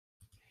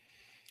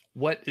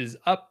What is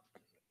up?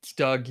 It's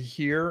Doug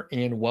here,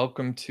 and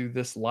welcome to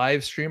this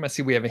live stream. I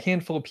see we have a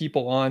handful of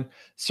people on.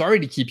 Sorry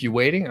to keep you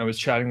waiting. I was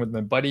chatting with my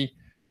buddy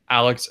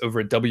Alex over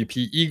at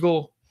WP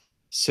Eagle.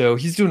 So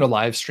he's doing a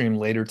live stream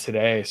later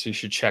today, so you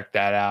should check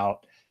that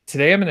out.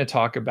 Today, I'm going to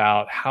talk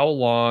about how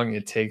long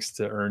it takes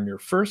to earn your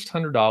first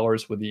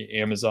 $100 with the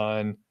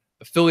Amazon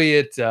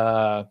affiliate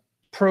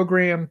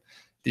program,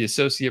 the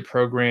associate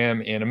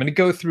program, and I'm going to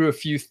go through a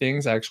few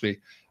things. I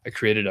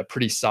created a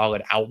pretty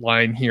solid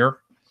outline here.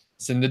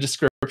 It's in the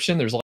description.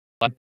 There's a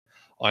lot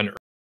on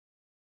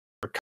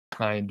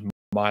kind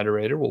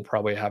moderator. We'll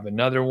probably have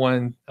another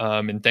one.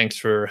 And thanks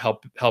for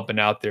helping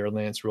out there,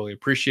 Lance. Really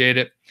appreciate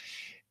it.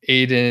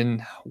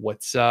 Aiden,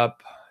 what's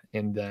up?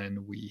 And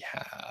then we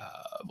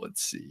have,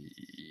 let's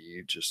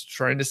see, just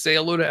trying to say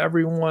hello to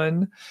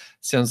everyone.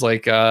 Sounds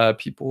like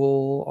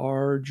people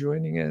are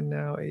joining in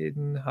now.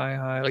 Aiden,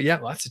 hi. Yeah,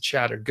 lots of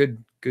chatter.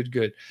 Good.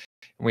 And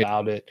we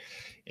out it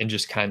and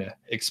just kind of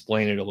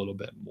explain it a little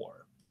bit more.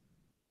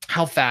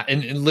 How fast,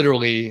 and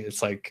literally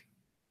it's like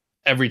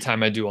every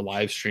time I do a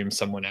live stream,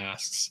 someone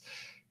asks,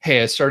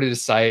 hey, I started a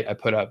site, I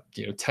put up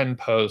 10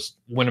 posts,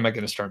 when am I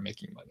going to start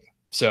making money?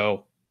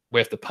 So we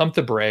have to pump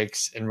the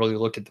brakes and really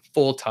look at the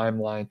full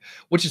timeline,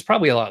 which is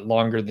probably a lot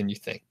longer than you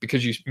think,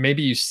 because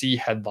maybe you see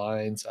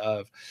headlines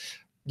of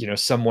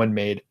someone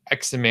made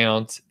X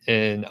amount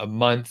in a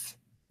month.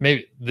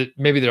 Maybe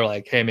they're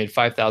like, hey, I made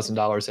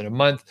 $5,000 in a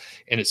month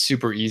and it's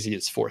super easy,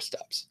 it's 4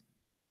 steps.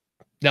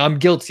 Now, I'm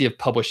guilty of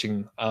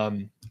publishing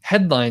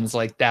headlines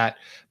like that,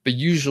 but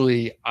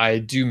usually I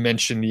do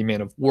mention the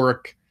amount of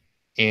work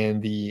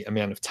and the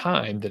amount of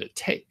time that it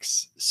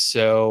takes.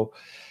 So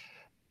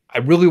I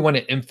really want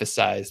to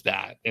emphasize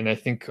that. And I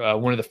think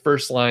one of the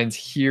first lines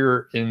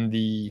here in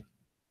the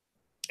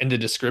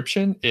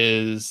description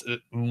is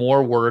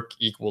more work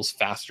equals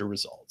faster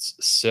results.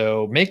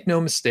 So make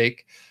no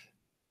mistake,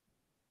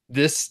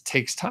 this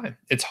takes time.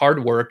 It's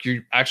hard work.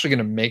 You're actually going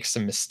to make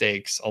some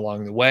mistakes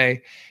along the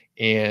way.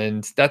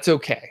 And that's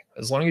okay.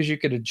 As long as you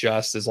could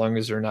adjust, as long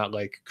as they're not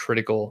like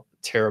critical,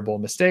 terrible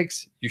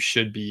mistakes, you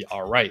should be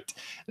all right.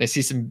 And I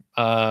see some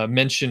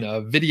mention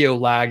of video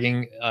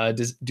lagging.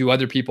 Do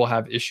other people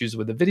have issues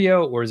with the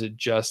video, or is it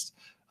just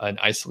an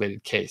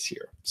isolated case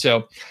here? So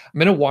I'm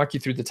going to walk you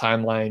through the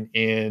timeline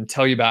and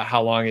tell you about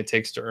how long it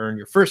takes to earn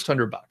your first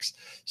 $100.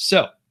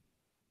 So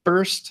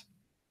first,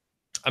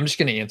 I'm just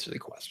going to answer the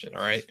question.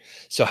 All right.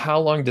 So how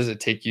long does it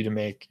take you to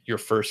make your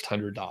first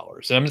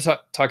 $100? And I'm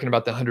not talking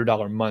about the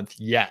 $100 month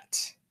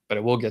yet, but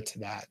I will get to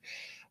that.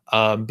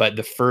 But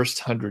the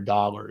first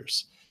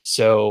 $100.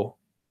 So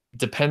it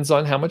depends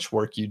on how much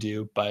work you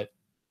do, but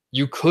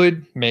you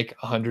could make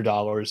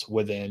 $100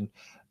 within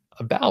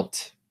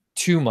about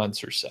 2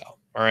 months or so.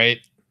 All right.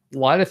 A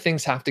lot of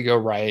things have to go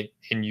right,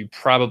 and you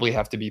probably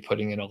have to be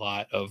putting in a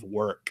lot of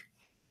work.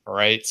 All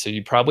right. So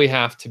you probably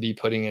have to be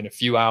putting in a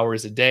few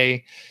hours a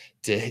day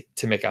to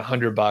make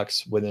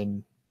 $100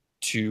 within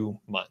 2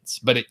 months,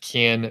 but it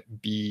can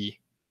be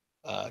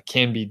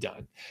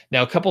done.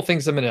 Now, a couple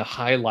things I'm going to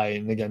highlight,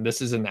 and again, this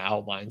is in the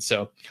outline.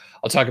 So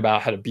I'll talk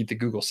about how to beat the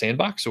Google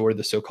Sandbox, or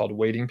the so-called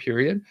waiting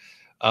period.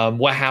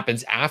 What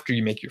happens after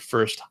you make your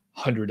first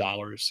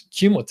 $100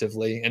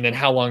 cumulatively, and then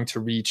how long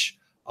to reach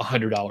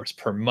 $100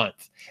 per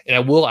month. And I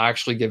will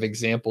actually give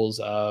examples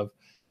of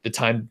the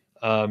time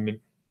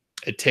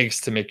it takes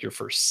to make your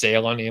first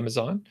sale on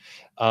Amazon.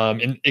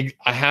 I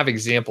have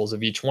examples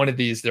of each one of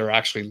these. There are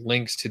actually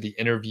links to the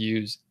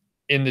interviews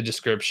in the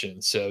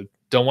description. So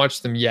don't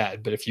watch them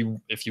yet, but if you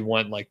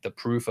want like the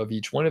proof of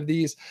each one of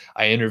these,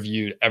 I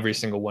interviewed every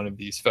single one of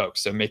these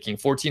folks. So making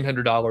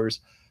 $1,400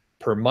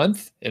 per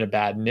month in a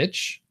bad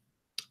niche.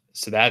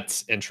 So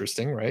that's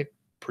interesting, right?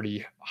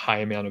 Pretty high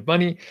amount of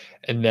money.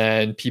 And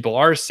then people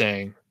are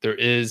saying there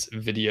is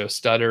video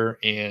stutter,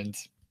 and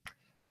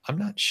I'm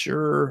not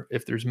sure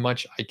if there's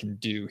much I can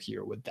do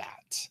here with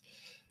that.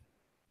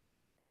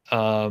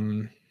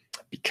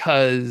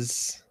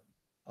 Because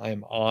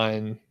I'm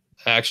on,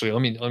 actually,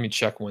 let me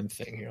check one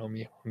thing here. Let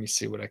me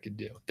see what I could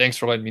do. Thanks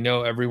for letting me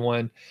know,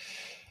 everyone.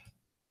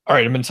 All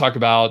right, I'm going to talk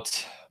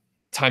about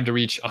time to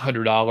reach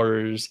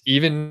 $100,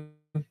 even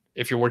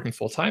if you're working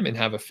full time and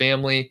have a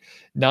family,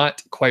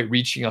 not quite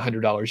reaching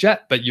 $100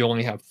 yet, but you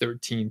only have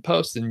 13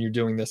 posts and you're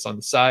doing this on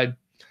the side,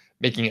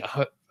 making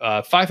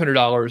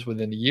 $500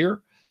 within a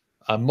year.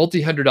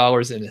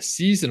 Multi-$100 in a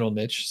seasonal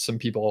niche. Some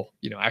people,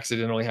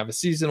 accidentally have a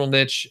seasonal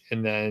niche,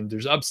 and then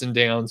there's ups and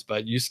downs,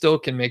 but you still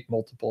can make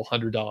multiple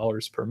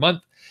 $100 per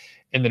month,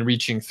 and then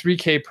reaching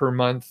 3K per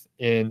month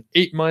in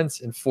 8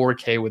 months and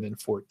 4K within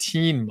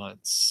 14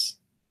 months.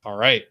 All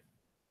right.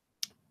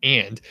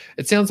 And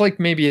it sounds like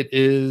maybe it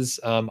is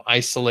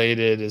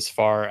isolated as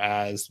far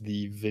as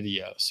the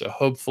video. So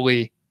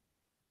hopefully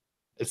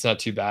it's not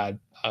too bad.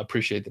 I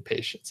appreciate the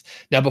patience.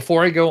 Now,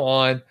 before I go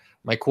on,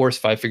 my course,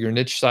 5-Figure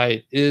Niche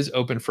Site, is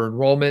open for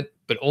enrollment,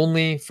 but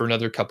only for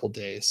another couple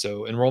days.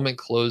 So enrollment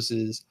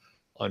closes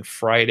on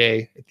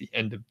Friday at the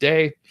end of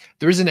day.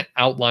 There is an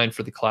outline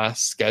for the class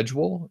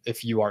schedule.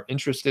 If you are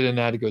interested in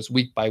that, it goes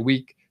week by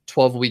week,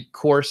 12-week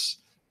course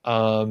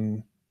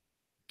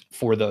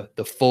for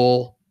the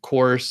full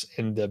course,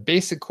 and the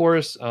basic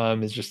course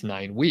is just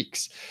 9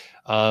 weeks.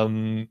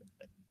 Um,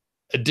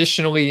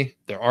 Additionally,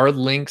 there are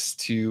links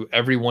to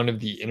every one of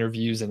the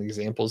interviews and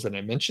examples that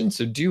I mentioned.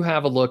 So do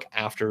have a look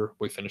after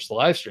we finish the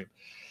live stream.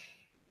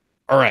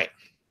 All right.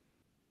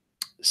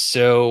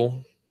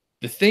 So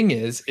the thing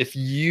is, if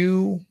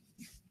you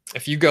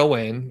go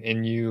in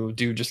and you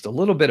do just a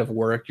little bit of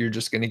work, you're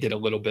just going to get a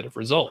little bit of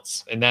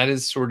results. And that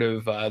is sort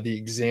of the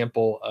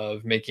example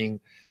of making,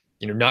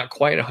 not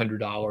quite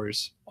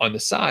 $100 on the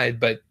side,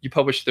 but you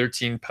publish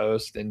 13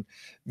 posts, and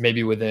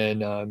maybe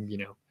within,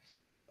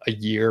 a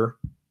year,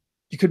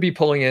 you could be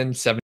pulling in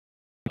 7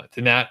 month.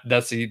 And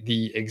that's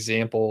the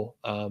example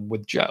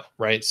with Joe,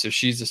 right? So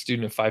she's a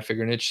student of Five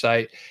Figure Niche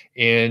Site,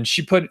 and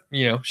she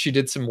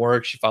did some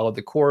work, she followed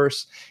the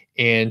course,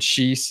 and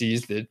she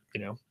sees that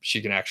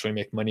she can actually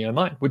make money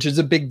online, which is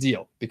a big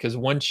deal, because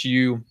once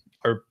you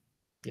are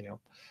you know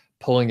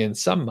pulling in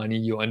some money,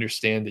 you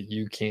understand that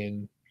you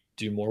can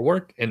do more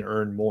work and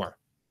earn more.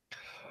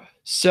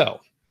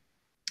 So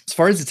as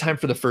far as the time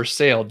for the first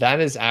sale, that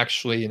is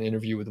actually an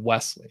interview with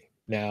Wesley.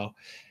 Now,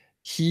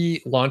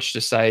 he launched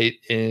a site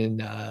in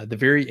the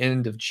very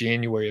end of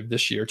January of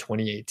this year,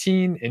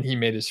 2018, and he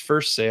made his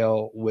first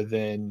sale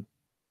within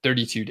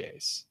 32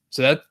 days.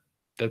 So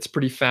that's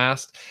pretty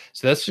fast.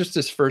 So that's just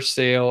his first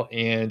sale,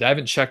 and I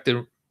haven't checked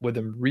it with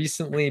him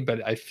recently,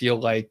 but I feel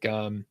like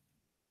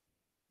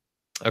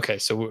okay,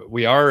 so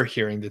we are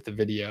hearing that the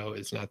video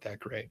is not that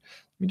great.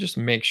 Let me just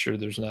make sure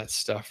there's not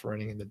stuff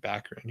running in the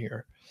background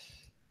here.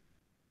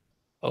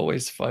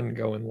 Always fun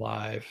going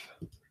live.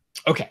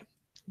 Okay,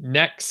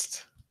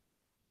 next.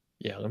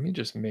 Yeah, let me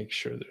just make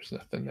sure there's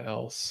nothing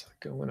else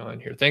going on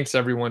here. Thanks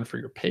everyone for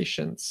your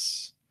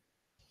patience.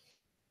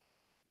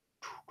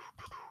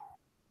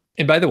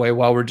 And by the way,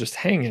 while we're just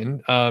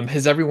hanging,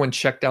 has everyone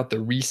checked out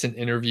the recent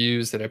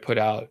interviews that I put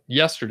out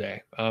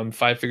yesterday?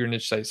 Five Figure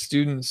Niche Site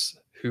students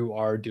who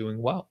are doing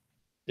well.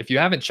 If you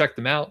haven't checked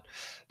them out,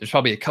 there's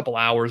probably a couple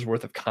hours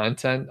worth of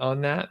content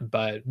on that,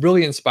 but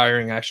really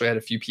inspiring. I actually had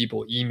a few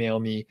people email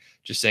me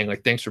just saying,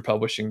 like, thanks for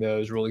publishing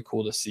those. Really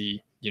cool to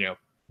see,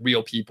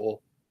 real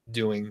people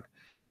doing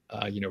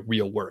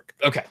real work.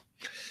 Okay.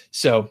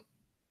 So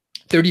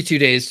 32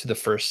 days to the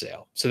first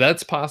sale. So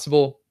that's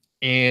possible.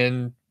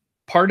 And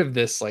part of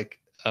this, like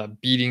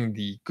beating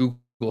the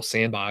Google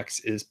Sandbox,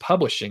 is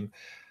publishing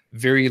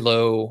very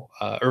low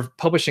or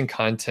publishing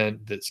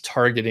content that's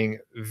targeting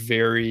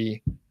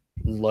very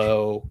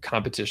low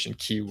competition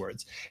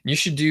keywords. And you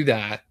should do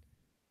that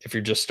if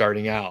you're just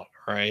starting out,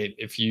 right?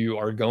 If you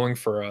are going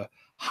for a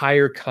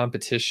higher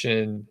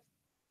competition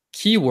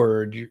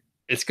keyword,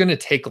 it's going to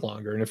take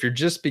longer. And if you're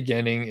just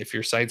beginning, if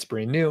your site's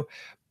brand new,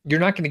 you're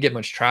not going to get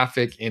much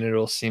traffic, and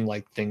it'll seem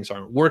like things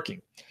aren't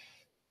working.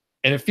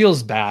 And it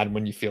feels bad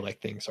when you feel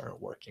like things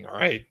aren't working. All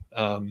right.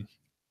 I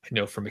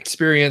know from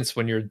experience,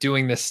 when you're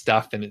doing this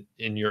stuff and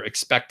you're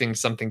expecting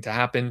something to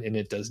happen and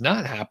it does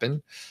not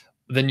happen,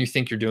 then you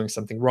think you're doing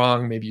something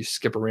wrong. Maybe you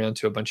skip around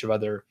to a bunch of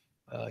other,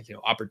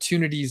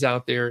 opportunities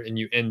out there, and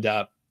you end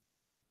up,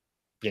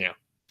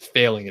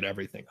 failing at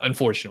everything,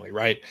 unfortunately,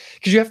 right?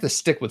 Because you have to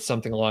stick with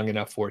something long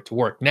enough for it to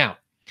work. Now,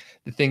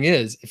 the thing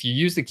is, if you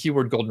use the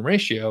keyword golden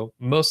ratio,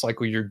 most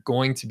likely you're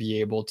going to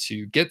be able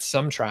to get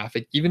some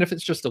traffic, even if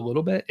it's just a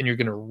little bit, and you're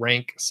going to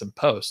rank some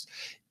posts.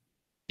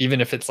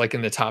 Even if it's like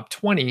in the top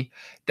 20,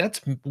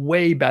 that's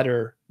way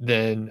better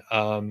than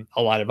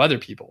a lot of other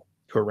people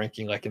who are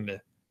ranking like in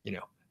the,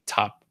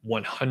 top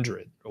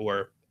 100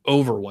 or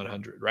over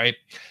 100, right?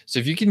 So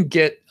if you can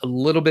get a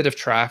little bit of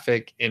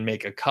traffic and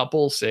make a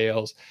couple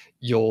sales,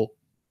 you'll,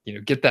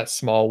 get that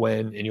small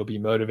win, and you'll be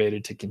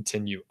motivated to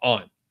continue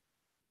on.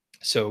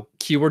 So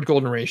keyword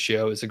golden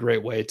ratio is a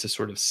great way to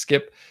sort of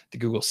skip the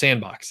Google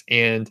Sandbox.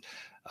 And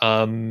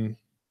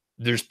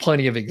there's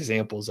plenty of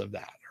examples of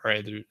that,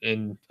 right?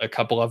 And a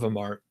couple of them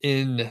are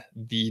in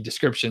the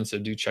description, so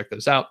do check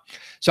those out.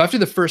 So after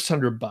the first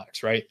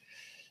 $100, right?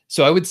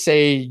 So I would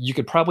say you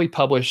could probably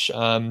publish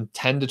 10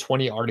 to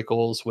 20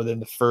 articles within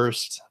the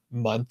first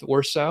month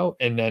or so.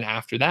 And then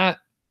after that,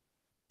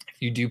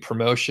 if you do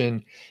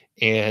promotion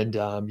and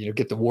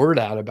get the word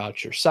out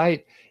about your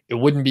site, it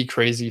wouldn't be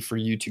crazy for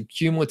you to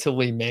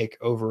cumulatively make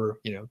over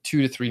 2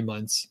 to 3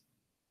 months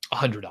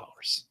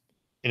 $100.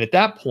 And at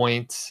that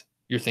point,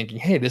 you're thinking,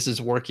 hey, this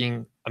is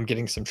working. I'm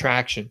getting some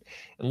traction.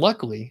 And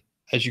luckily,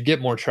 as you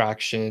get more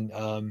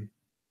traction,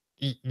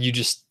 you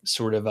just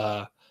sort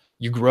of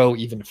you grow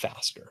even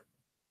faster,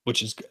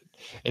 which is good.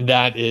 And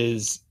that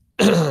is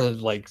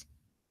like,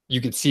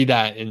 you could see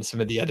that in some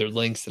of the other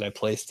links that I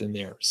placed in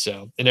there.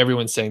 So, and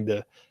everyone's saying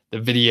the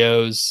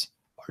videos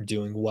are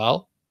doing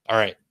well. All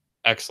right.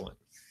 Excellent.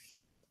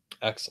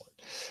 Excellent.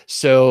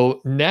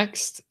 So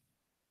next,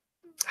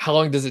 how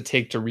long does it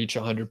take to reach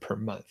 100 per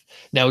month?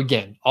 Now,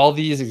 again, all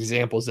these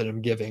examples that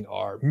I'm giving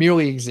are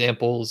merely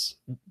examples.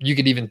 You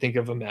could even think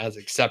of them as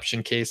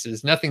exception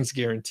cases. Nothing's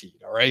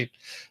guaranteed. All right.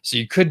 So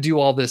you could do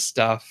all this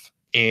stuff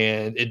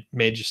and it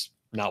may just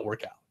not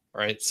work out.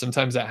 All right.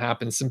 Sometimes that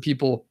happens. Some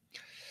people,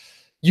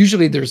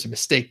 usually there's a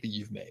mistake that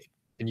you've made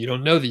and you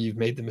don't know that you've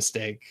made the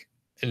mistake.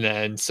 And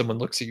then someone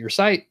looks at your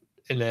site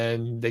and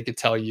then they could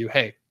tell you,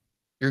 hey,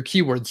 you're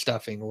keyword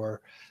stuffing,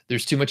 or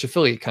there's too much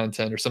affiliate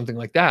content or something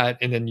like that.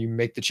 And then you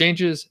make the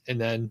changes, and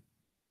then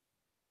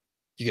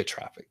you get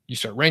traffic. You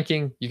start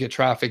ranking, you get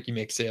traffic, you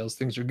make sales,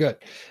 things are good.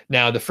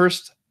 Now, the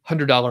first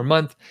 $100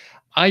 month,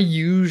 I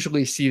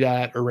usually see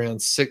that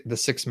around the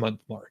 6 month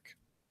mark,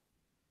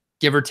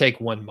 give or take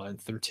 1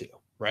 month or two,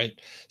 right?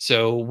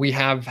 So we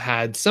have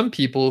had some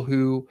people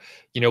who,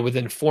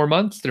 within 4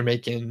 months, they're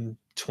making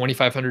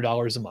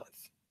 $2,500 a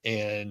month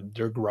and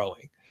they're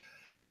growing.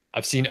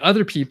 I've seen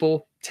other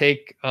people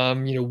take,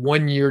 1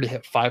 year to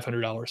hit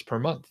 $500 per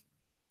month.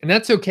 And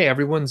that's okay.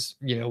 Everyone's,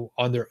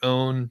 on their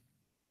own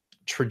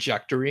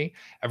trajectory.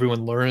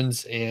 Everyone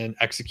learns and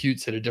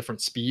executes at a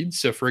different speed.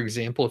 So, for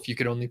example, if you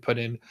could only put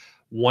in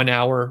 1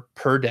 hour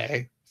per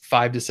day,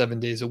 5 to 7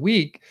 days a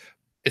week,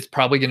 it's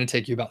probably going to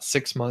take you about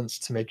 6 months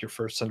to make your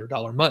first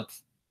 $100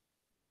 month.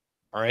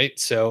 All right.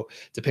 So,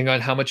 depending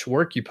on how much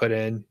work you put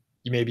in,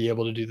 you may be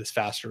able to do this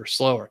faster or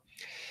slower.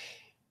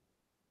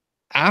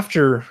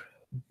 After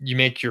you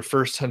make your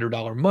first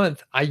 $100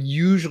 month, I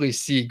usually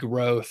see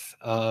growth,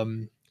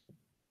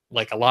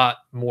 like a lot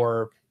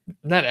more,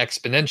 not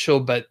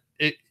exponential, but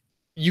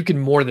you can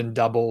more than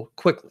double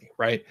quickly,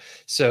 right?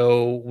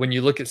 So when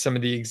you look at some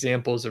of the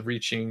examples of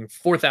reaching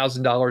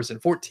 $4,000 in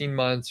 14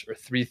 months or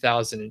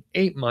 3,000 in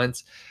 8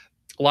 months,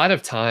 a lot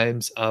of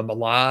times, a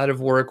lot of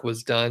work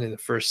was done in the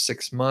first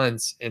 6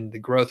 months, and the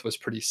growth was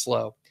pretty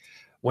slow.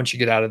 Once you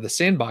get out of the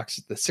sandbox,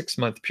 the 6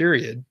 month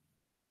period,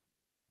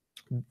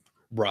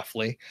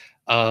 roughly,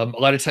 a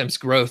lot of times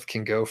growth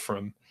can go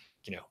from,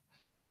 you know,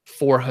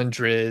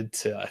 400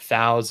 to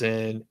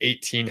 1,000,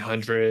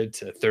 1,800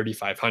 to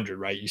 3,500,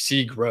 right? You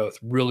see growth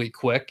really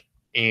quick,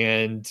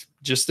 and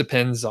just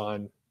depends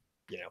on,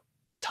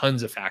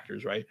 tons of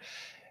factors, right?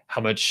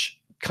 How much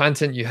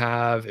content you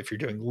have, if you're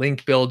doing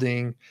link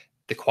building,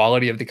 the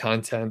quality of the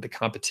content, the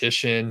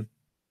competition,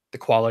 the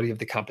quality of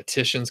the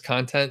competition's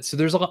content. So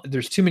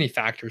there's too many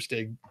factors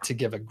to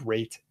give a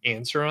great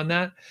answer on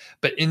that.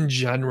 But in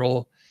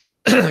general,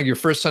 your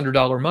first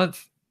 $100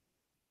 month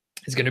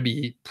is going to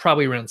be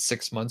probably around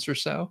 6 months or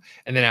so.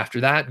 And then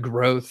after that,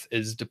 growth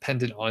is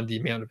dependent on the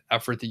amount of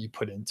effort that you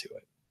put into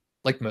it,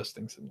 like most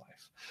things in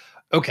life.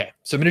 Okay,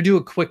 so I'm going to do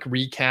a quick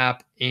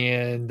recap,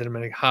 and then I'm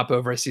going to hop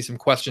over. I see some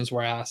questions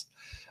were asked.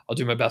 I'll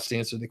do my best to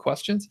answer the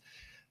questions.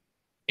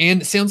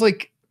 And it sounds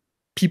like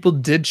people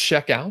did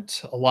check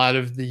out a lot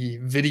of the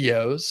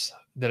videos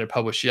that I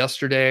published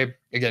yesterday.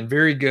 Again,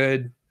 very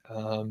good,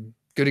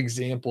 good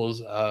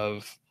examples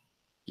of,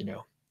 you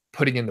know,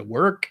 putting in the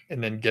work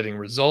and then getting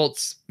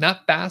results,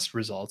 not fast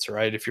results,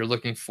 right? If you're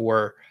looking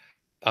for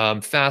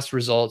fast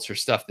results or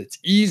stuff that's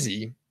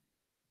easy,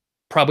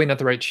 probably not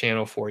the right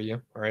channel for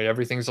you. All right.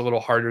 Everything's a little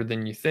harder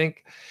than you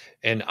think.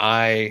 And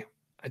I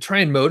try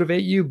and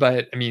motivate you,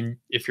 but I mean,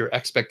 if your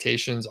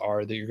expectations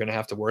are that you're going to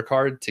have to work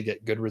hard to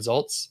get good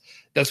results,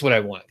 that's what I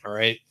want. All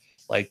right.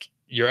 Like,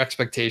 your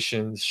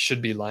expectations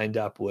should be lined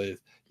up with,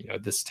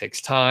 this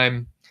takes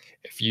time.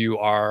 If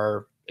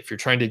you're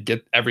trying to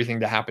get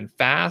everything to happen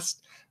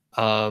fast,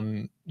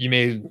 you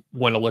may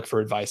want to look for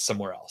advice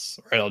somewhere else.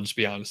 Right. I'll just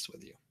be honest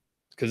with you,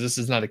 because this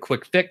is not a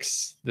quick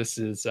fix. This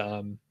is,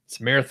 it's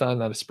a marathon,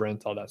 not a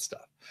sprint, all that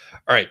stuff.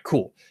 All right,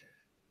 cool.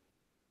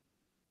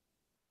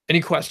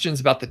 Any questions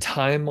about the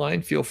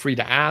timeline, feel free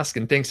to ask.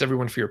 And thanks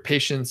everyone for your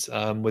patience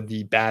with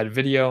the bad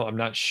video. I'm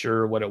not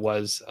sure what it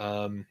was.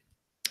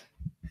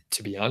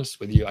 To be honest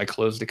with you, I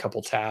closed a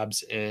couple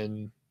tabs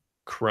in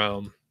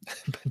Chrome,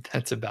 but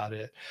that's about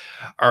it.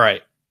 All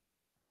right.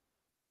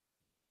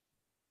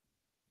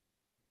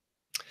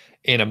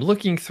 And I'm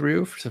looking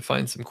through to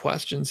find some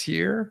questions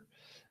here.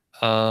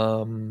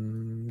 Da,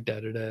 da,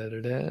 da,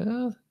 da,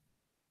 da.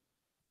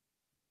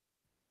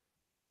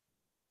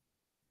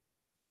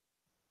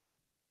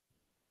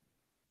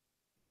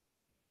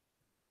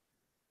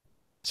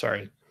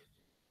 Sorry.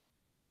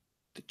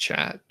 The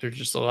chat. There's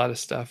just a lot of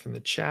stuff in the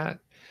chat.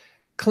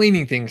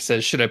 Cleaning Things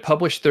says, should I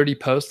publish 30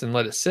 posts and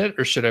let it sit,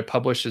 or should I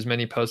publish as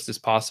many posts as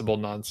possible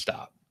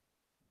nonstop?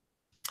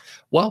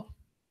 Well,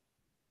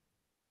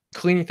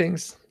 Cleaning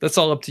Things, that's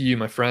all up to you,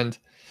 my friend.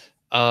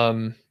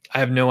 I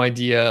have no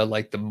idea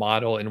like the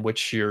model in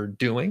which you're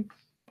doing.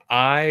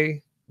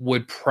 I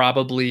would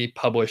probably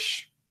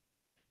publish.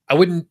 I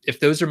wouldn't, if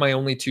those are my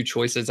only two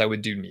choices, I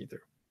would do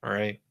neither. All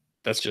right.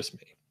 That's just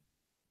me.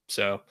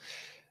 So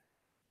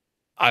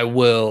I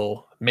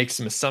will make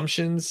some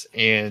assumptions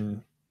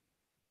and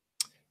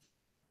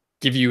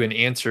give you an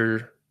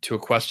answer to a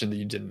question that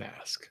you didn't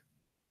ask.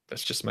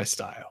 That's just my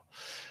style.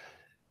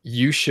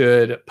 You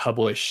should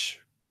publish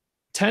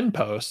 10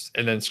 posts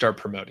and then start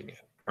promoting it.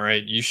 All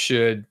right. You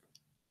should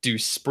do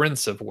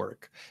sprints of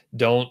work.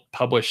 Don't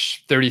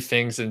publish 30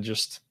 things and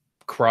just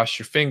cross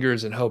your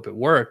fingers and hope it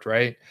worked,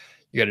 right?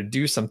 You got to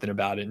do something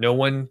about it. No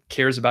one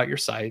cares about your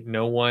site.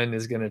 No one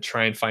is going to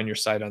try and find your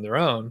site on their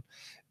own.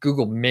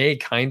 Google may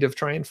kind of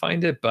try and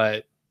find it,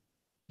 but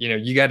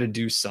you got to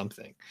do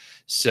something.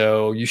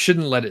 So you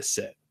shouldn't let it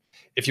sit.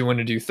 If you want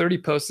to do 30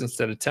 posts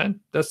instead of 10,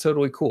 that's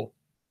totally cool.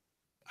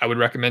 I would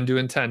recommend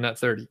doing 10, not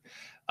 30.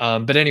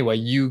 But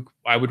anyway,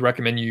 I would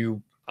recommend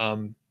you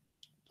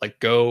like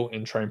go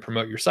and try and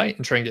promote your site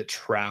and try and get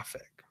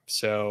traffic.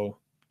 So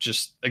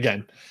just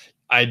again,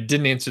 I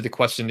didn't answer the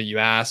question that you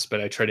asked,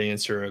 but I tried to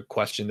answer a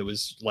question that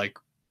was like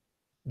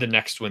the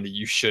next one that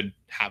you should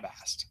have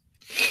asked.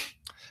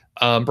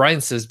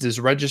 Brian says, does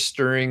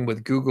registering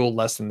with Google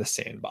lessen the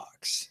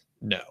sandbox?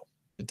 No,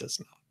 it does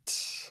not.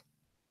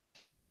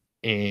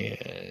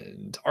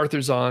 And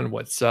Arthur's on.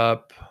 What's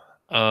up?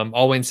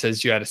 Alwyn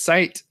says you had a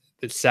site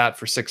that sat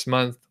for 6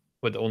 months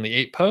with only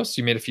 8 posts.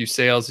 You made a few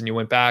sales and you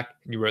went back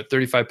and you wrote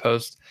 35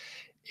 posts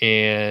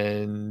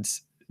and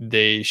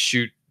they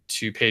shoot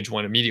to page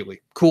one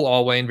immediately. Cool,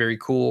 Alwyn. Very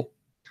cool.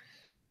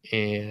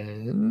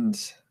 And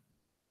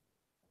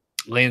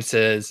Lance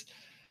says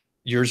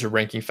yours are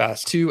ranking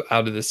fast too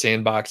out of the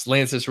sandbox.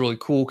 Lance is really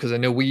cool because I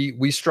know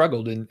we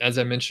struggled. And as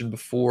I mentioned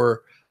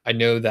before, I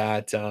know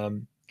that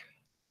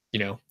you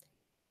know,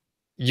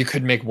 you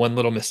could make one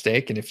little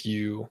mistake, and if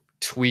you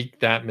tweak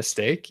that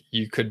mistake,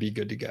 you could be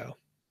good to go.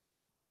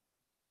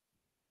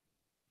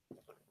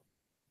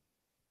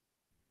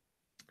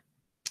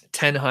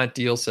 Ten Hot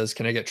Deal says,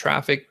 can I get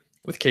traffic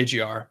with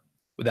KGR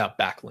without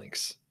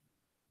backlinks?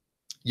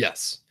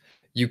 Yes,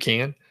 you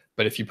can.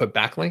 But if you put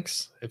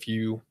backlinks, if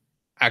you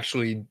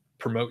actually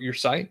promote your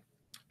site,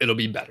 it'll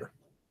be better.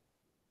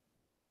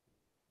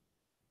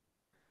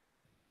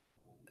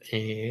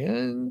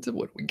 And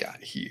what do we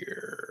got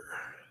here?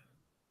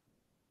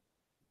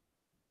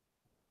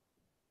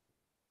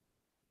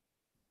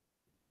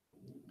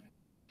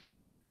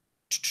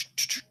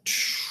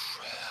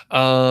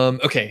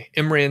 Okay.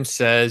 Imran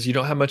says you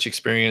don't have much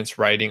experience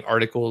writing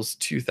articles,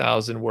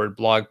 2,000 word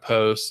blog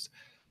posts,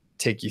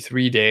 take you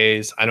 3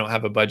 days. I don't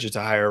have a budget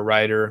to hire a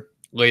writer.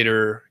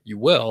 Later, you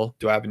will.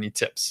 Do I have any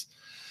tips?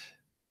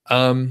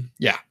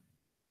 Yeah.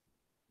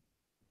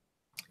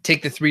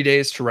 Take the 3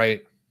 days to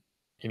write,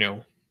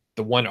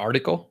 the one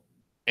article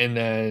and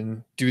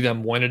then do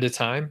them one at a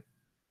time.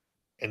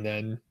 And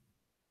then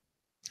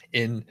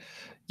in,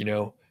 you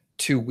know,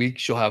 2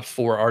 weeks, you'll have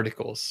 4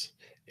 articles.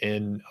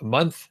 In a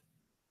month,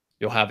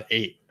 you'll have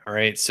 8. All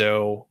right.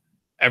 So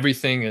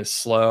everything is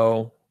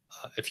slow.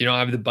 If you don't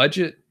have the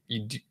budget,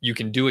 you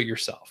can do it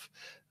yourself.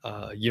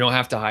 You don't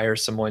have to hire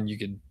someone. You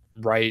can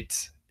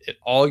write it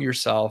all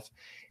yourself.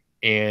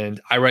 And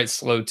I write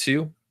slow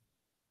too.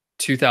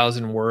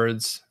 2,000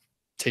 words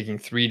taking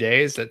 3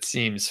 days. That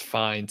seems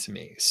fine to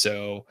me.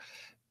 So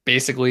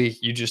basically,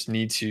 you just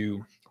need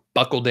to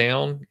buckle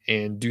down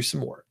and do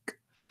some work.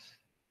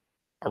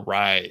 All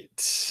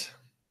right.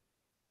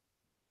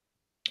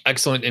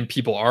 Excellent. And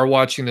people are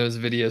watching those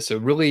videos. So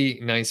really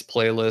nice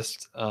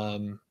playlist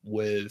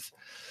with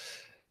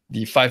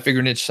the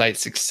 5-figure niche site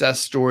success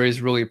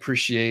stories. Really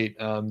appreciate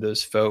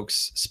those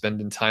folks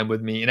spending time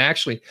with me. And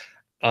actually,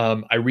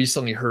 I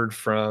recently heard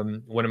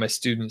from one of my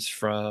students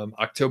from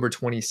October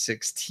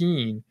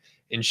 2016,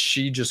 and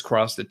she just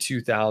crossed the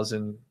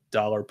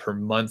 $2,000 per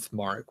month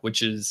mark,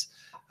 which is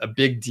a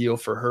big deal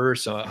for her.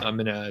 So I'm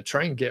going to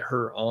try and get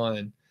her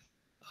on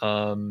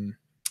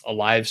a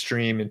live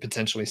stream and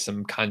potentially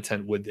some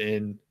content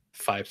within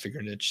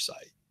 5-figure niche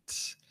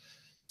sites.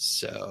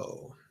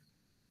 So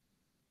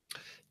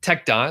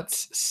Tech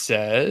Dots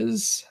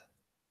says,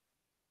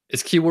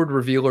 is Keyword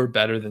Revealer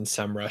better than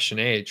SEMrush and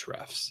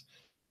Ahrefs?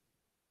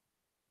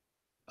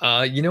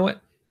 You know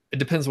what? It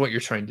depends on what you're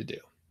trying to do.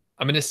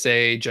 I'm going to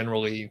say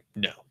generally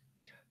no.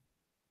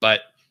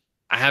 But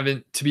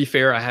to be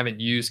fair, I haven't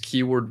used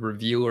Keyword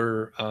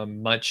Revealer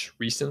much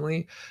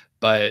recently.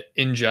 But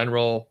in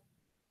general,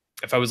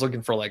 if I was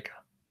looking for like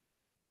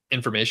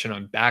information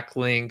on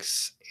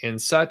backlinks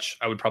and such,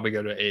 I would probably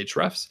go to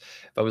Ahrefs.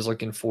 If I was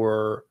looking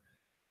for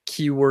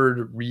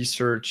keyword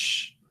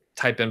research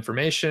type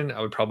information,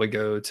 I would probably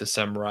go to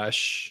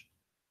SEMrush.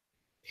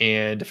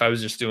 And if I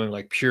was just doing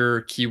like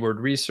pure keyword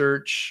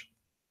research,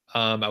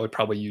 I would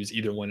probably use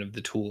either one of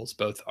the tools.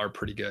 Both are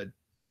pretty good.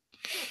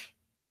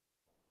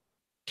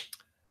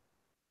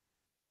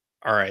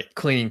 All right,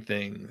 cleaning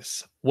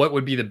things. What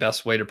would be the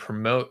best way to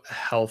promote a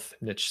health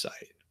niche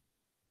site?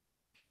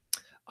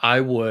 I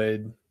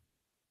would,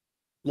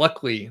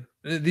 luckily,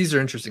 these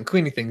are interesting.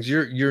 Cleaning things.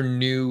 You're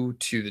new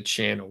to the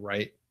channel,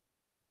 right?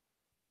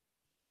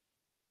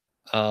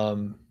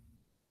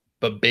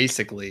 But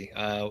basically,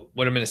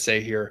 what I'm going to say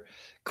here,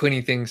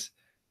 cleaning things,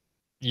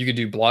 you could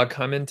do blog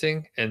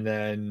commenting, and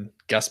then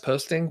guest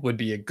posting would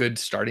be a good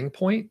starting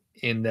point.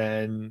 And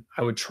then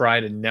I would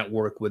try to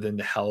network within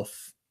the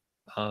health,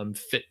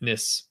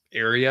 fitness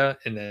area,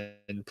 and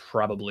then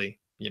probably,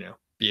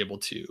 be able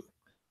to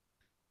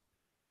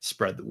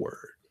spread the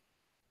word.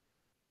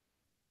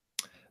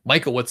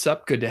 Michael, what's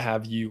up? Good to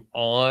have you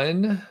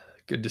on.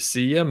 Good to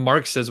see you.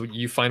 Mark says what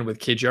you find with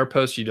KGR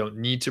posts, you don't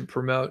need to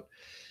promote.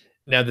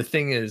 Now, the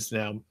thing is,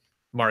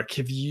 Mark,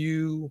 have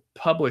you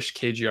published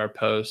KGR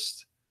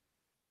posts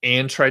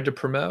and tried to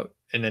promote?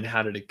 And then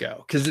how did it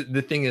go? Because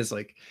the thing is,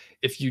 like,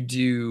 if you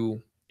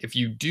do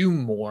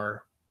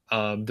more,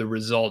 the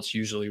results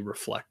usually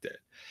reflect it.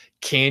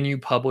 Can you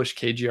publish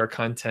KGR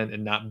content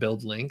and not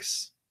build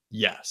links?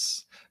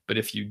 Yes. But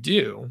if you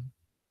do,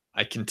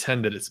 I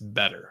contend that it's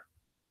better.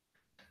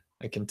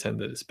 I contend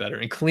that it's better.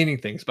 And cleaning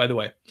things, by the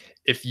way,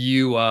 if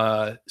you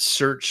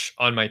search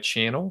on my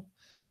channel,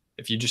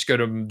 if you just go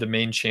to the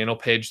main channel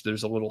page,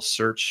 there's a little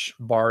search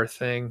bar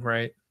thing,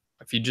 right?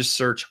 If you just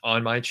search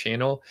on my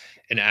channel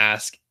and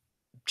ask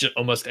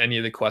almost any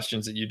of the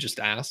questions that you just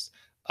asked,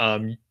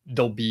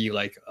 there'll be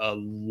like a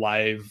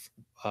live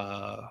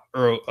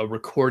or a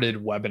recorded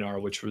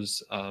webinar, which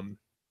was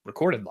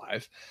recorded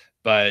live,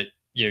 but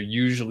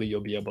usually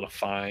you'll be able to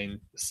find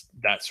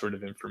that sort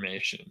of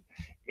information.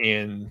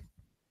 And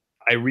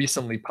I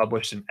recently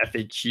published an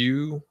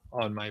FAQ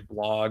on my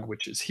blog,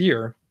 which is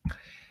here.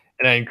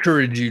 And I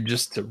encourage you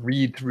just to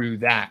read through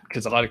that,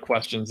 because a lot of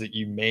questions that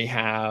you may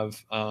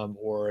have,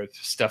 or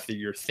stuff that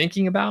you're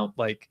thinking about,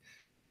 like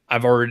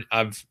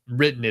I've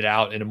written it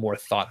out in a more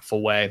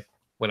thoughtful way.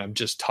 When I'm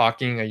just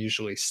talking, I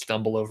usually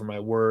stumble over my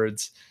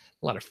words,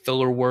 a lot of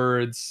filler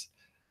words,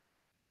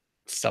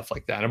 stuff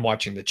like that. I'm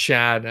watching the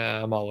chat.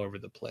 I'm all over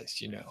the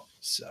place,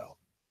 So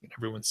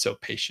everyone's so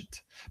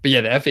patient. But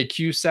yeah, the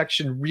FAQ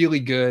section, really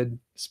good.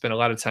 Spent a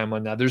lot of time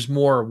on that. There's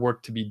more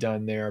work to be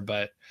done there,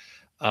 but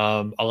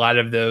a lot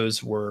of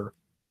those were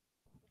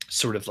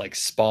sort of like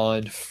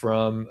spawned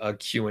from a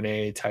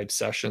Q&A type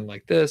session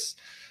like this,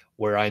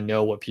 where I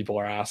know what people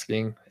are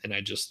asking and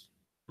I just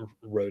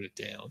wrote it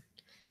down.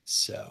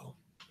 So,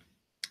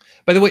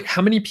 by the way,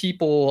 how many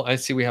people? I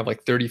see we have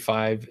like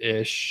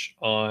 35-ish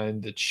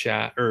on the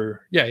chat,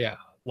 or yeah,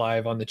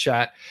 live on the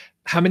chat.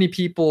 How many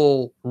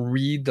people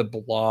read the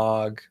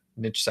blog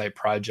Niche Site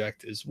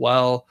Project as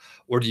well,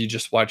 or do you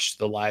just watch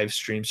the live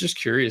streams? Just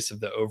curious of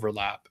the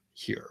overlap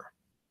here.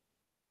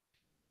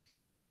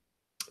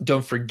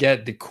 Don't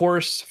forget the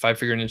course, Five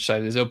Figure Niche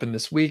Site, is open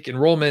this week.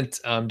 Enrollment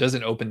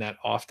doesn't open that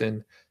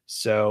often.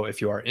 So if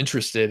you are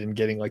interested in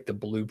getting like the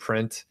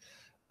blueprint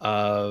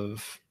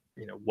of,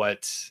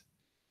 what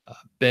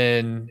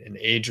Ben and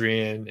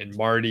Adrian and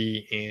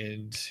Marty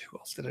and who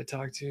else did I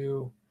talk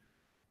to?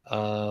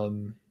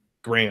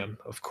 Graham,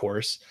 of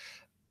course.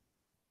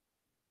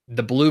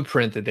 The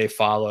blueprint that they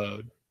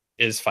followed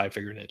is Five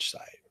Figure Niche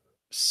Site.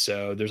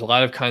 So there's a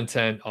lot of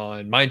content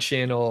on my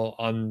channel,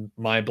 on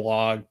my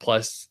blog,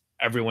 plus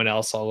everyone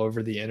else all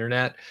over the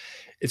internet.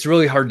 It's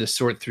really hard to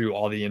sort through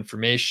all the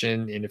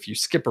information. And if you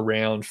skip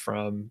around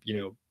from,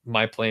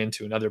 my plan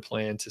to another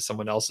plan to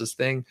someone else's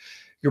thing,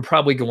 you're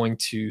probably going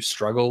to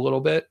struggle a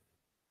little bit.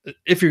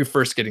 If you're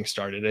first getting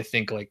started, I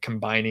think like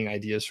combining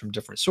ideas from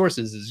different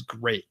sources is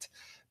great.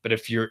 But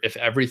if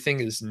everything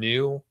is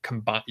new,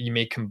 you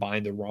may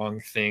combine the wrong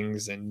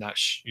things and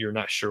you're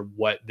not sure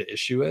what the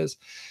issue is.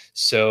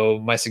 So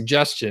my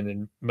suggestion,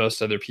 and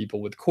most other people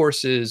with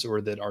courses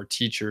or that are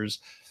teachers,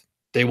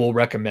 they will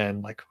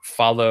recommend like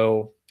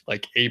follow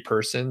like a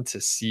person to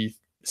see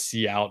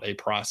out a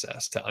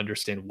process to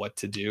understand what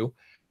to do.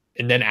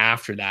 And then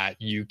after that,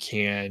 you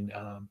can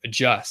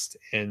adjust,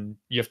 and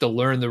you have to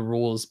learn the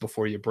rules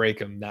before you break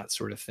them, that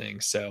sort of thing.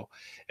 So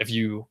if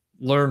you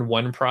learn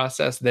one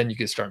process, then you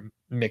can start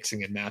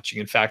mixing and matching.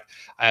 In fact,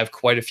 I have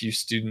quite a few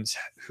students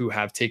who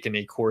have taken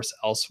a course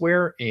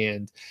elsewhere,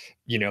 and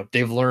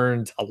they've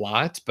learned a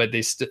lot, but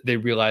they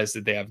realize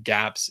that they have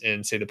gaps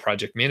in, say, the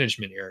project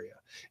management area,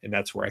 and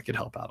that's where I could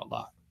help out a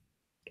lot.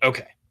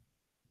 Okay,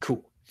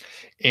 cool.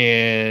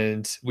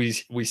 And we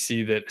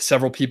see that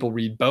several people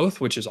read both,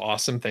 which is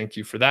awesome. Thank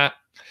you for that.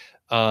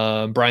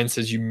 Brian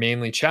says you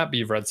mainly chat, but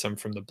you've read some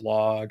from the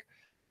blog.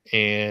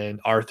 And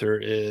Arthur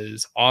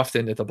is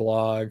often at the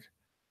blog,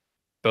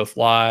 both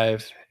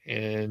live,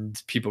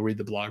 and people read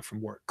the blog from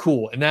work.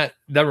 Cool. And that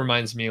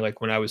reminds me,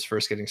 like when I was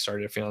first getting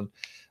started, I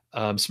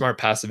found Smart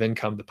Passive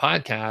Income, the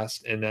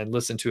podcast, and then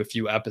listened to a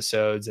few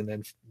episodes, and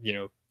then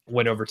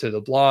went over to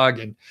the blog.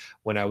 And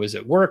when I was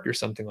at work or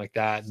something like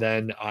that,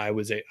 then I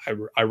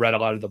read a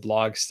lot of the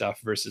blog stuff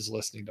versus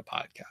listening to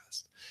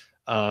podcasts.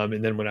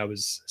 And then when I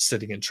was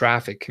sitting in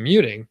traffic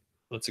commuting,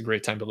 that's a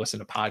great time to listen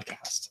to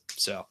podcasts.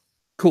 So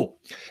cool.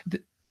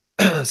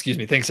 Excuse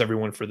me. Thanks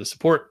everyone for the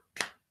support.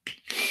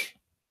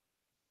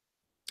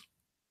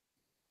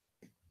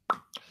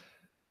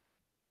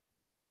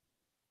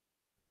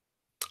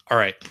 All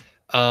right.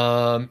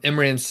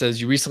 Imran says,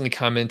 you recently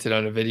commented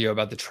on a video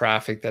about the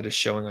traffic that is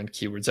showing on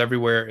Keywords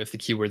Everywhere. If the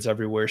Keywords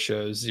Everywhere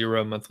shows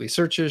 0 monthly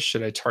searches,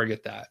 should I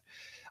target that?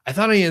 I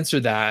thought I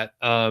answered that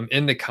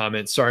in the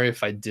comments. Sorry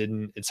if I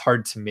didn't. It's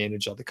hard to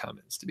manage all the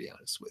comments, to be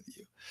honest with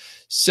you.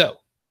 So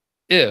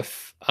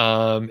if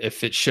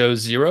it shows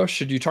 0,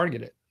 should you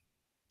target it?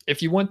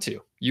 If you want to,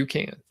 you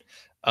can.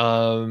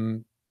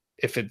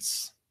 If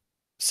it's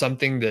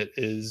something that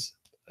is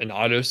an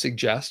auto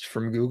suggest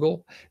from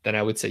Google, then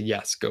I would say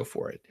yes, go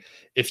for it.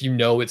 If you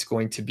know it's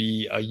going to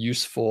be a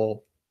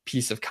useful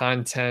piece of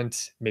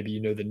content, maybe you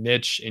know the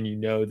niche and you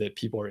know that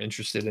people are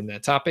interested in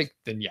that topic,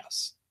 then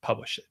yes,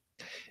 publish it.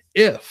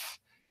 If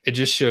it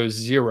just shows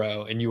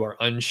 0 and you are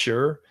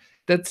unsure,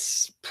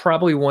 that's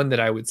probably one that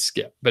I would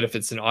skip. But if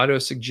it's an auto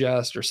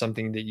suggest or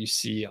something that you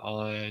see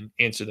on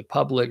Answer the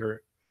Public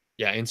or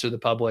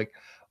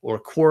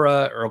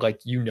Quora, or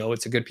like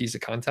it's a good piece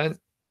of content,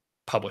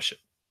 publish it.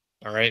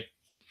 All right.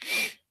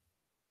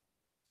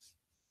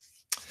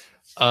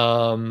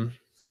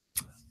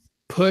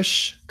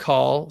 Push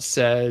Call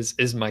says,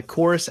 "Is my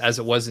course as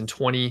it was in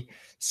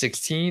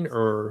 2016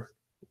 or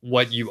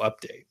what you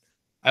update?"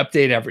 I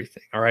update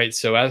everything. All right.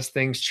 So as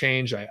things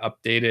change, I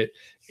update it.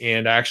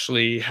 And I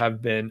actually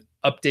have been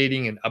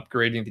updating and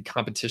upgrading the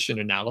competition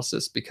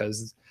analysis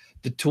because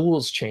the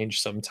tools change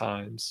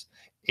sometimes.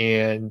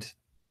 And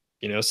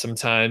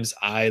sometimes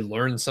I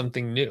learn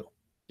something new.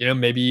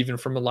 Maybe even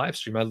from a live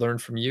stream. I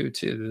learned from you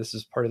too. This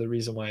is part of the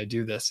reason why I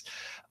do this.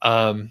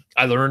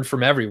 I learn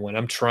from everyone.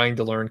 I'm trying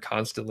to learn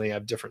constantly. I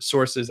have different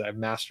sources. I have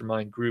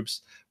mastermind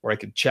groups where I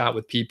could chat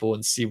with people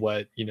and see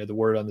what the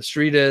word on the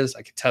street is.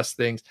 I could test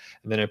things,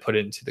 and then I put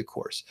it into the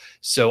course.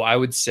 So I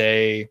would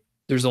say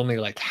there's only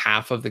like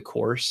half of the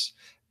course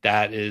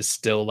that is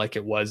still like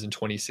it was in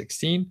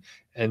 2016,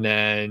 and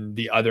then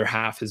the other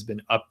half has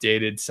been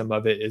updated. Some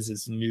of it is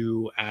as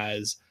new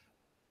as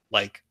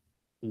like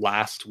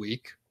last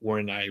week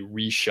when I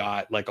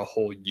reshot like a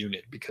whole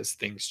unit because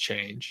things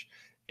change.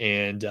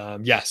 And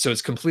yeah, so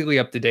it's completely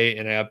up to date,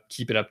 and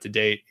keep it up to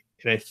date.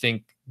 And I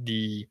think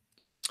the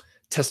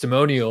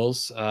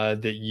testimonials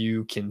that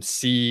you can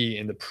see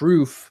and the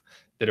proof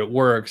that it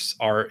works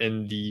are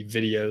in the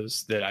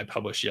videos that I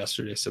published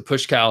yesterday. So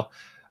PushCal,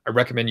 I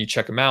recommend you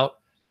check them out.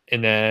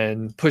 And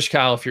then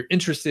PushCal, if you're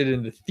interested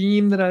in the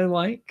theme that I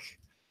like,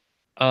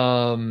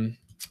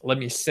 let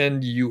me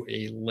send you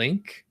a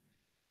link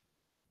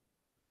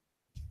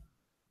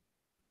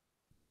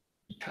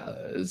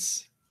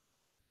because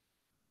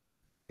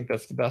I think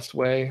that's the best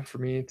way for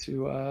me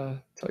to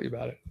tell you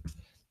about it.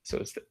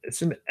 So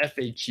it's in the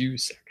FAQ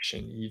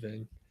section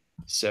even.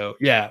 So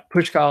yeah,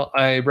 PushCal,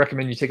 I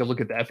recommend you take a look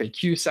at the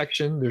FAQ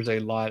section. There's a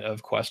lot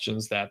of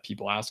questions that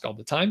people ask all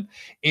the time.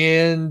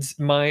 And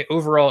my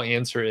overall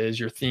answer is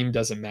your theme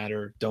doesn't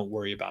matter. Don't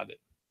worry about it.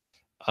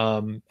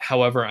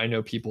 However, I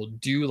know people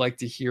do like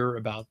to hear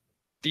about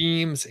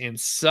themes and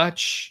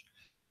such.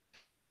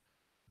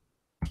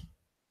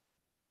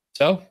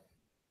 So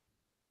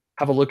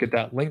have a look at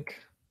that link,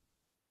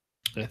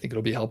 and I think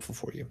it'll be helpful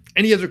for you.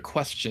 Any other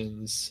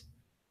questions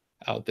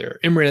out there?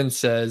 Imran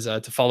says,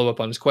 to follow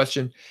up on his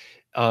question,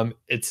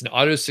 it's an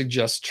auto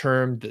suggest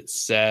term that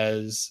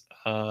says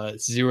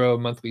 0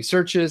 monthly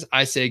searches.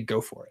 I say go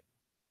for it.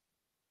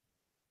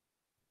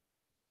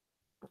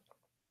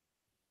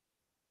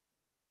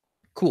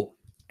 Cool.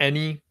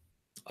 Any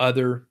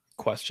other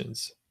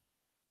questions?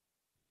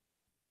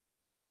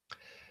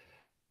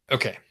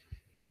 Okay.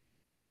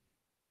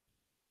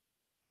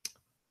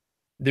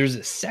 There's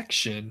a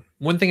section.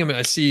 One thing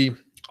I see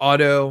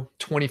auto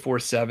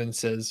 24/7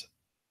 says,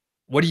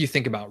 what do you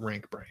think about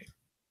rank brain?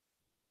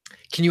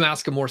 Can you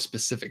ask a more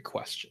specific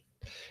question?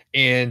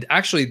 And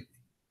actually,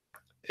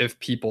 if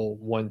people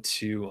want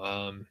to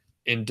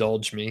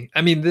indulge me,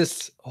 I mean,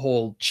 this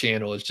whole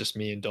channel is just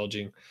me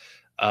indulging,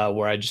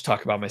 where I just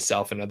talk about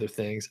myself and other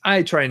things.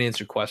 I try and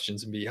answer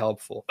questions and be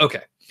helpful.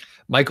 Okay.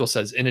 Michael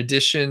says, in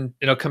addition,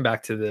 and I'll come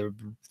back to the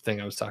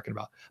thing I was talking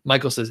about.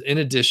 Michael says, in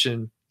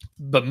addition,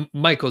 but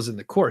Michael's in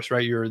the course,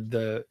 right? You're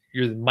the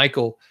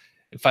Michael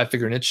in 5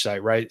 Figure and Inch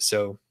site, right?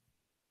 So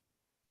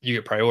you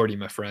get priority,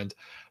 my friend.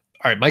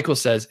 All right, Michael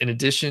says, in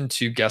addition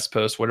to guest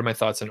posts, what are my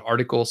thoughts on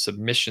article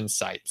submission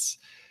sites?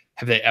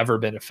 Have they ever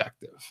been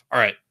effective? All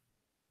right.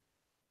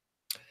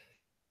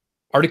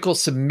 Article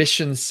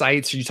submission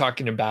sites, are you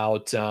talking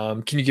about?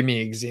 Can you give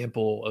me an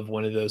example of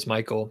one of those,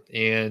 Michael?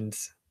 And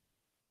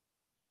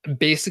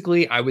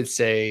basically, I would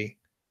say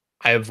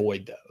I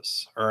avoid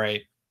those. All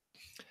right.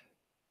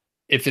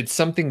 If it's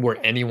something where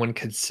anyone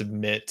could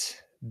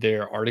submit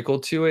their article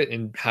to it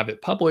and have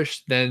it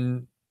published,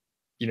 then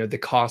the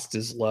cost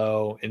is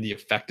low and the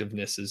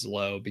effectiveness is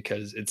low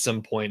because at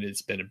some point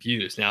it's been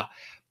abused. Now,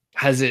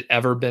 has it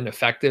ever been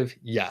effective?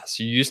 Yes.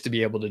 You used to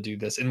be able to do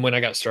this. And when I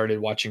got started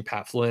watching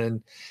Pat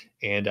Flynn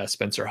and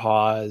Spencer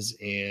Hawes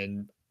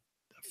and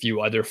a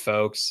few other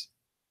folks,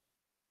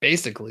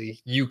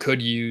 basically you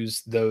could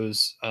use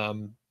those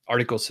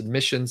article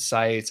submission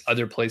sites,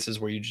 other places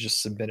where you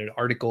just submit an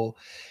article.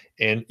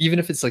 And even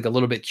if it's like a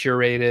little bit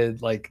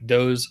curated, like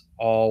those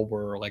all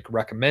were like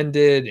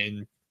recommended.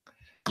 And,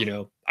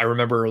 I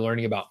remember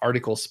learning about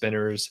article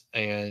spinners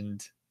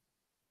and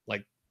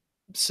like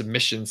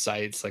submission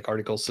sites, like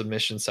article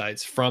submission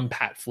sites from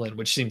Pat Flynn,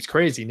 which seems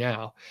crazy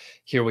now.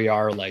 Here we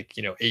are, like,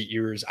 8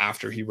 years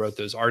after he wrote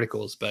those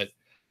articles. But,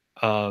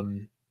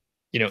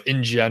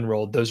 in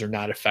general, those are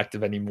not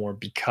effective anymore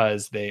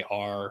because they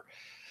are,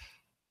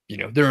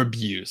 they're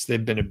abused.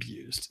 They've been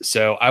abused.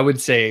 So I would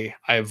say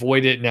I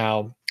avoid it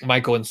now.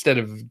 Michael, instead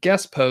of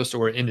guest post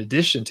or in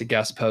addition to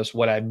guest post,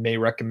 what I may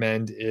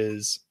recommend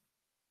is,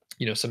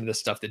 some of the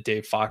stuff that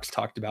Dave Fox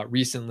talked about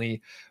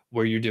recently,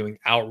 where you're doing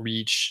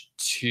outreach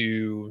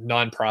to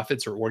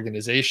nonprofits or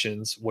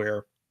organizations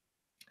where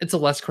it's a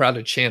less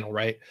crowded channel,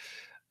 right?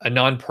 A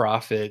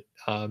nonprofit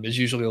is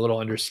usually a little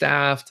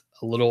understaffed,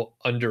 a little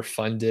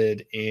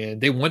underfunded,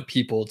 and they want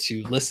people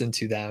to listen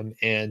to them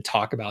and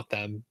talk about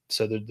them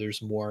so that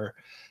there's more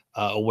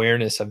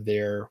awareness of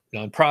their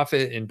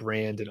nonprofit and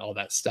brand and all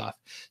that stuff.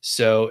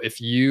 So if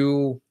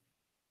you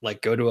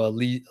like go to a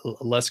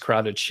less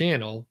crowded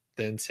channel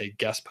than say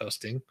guest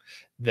posting,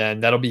 then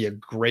that'll be a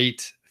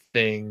great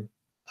thing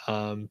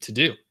to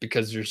do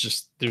because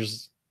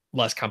there's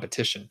less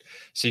competition.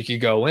 So you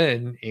could go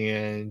in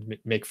and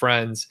make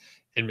friends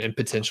and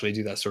potentially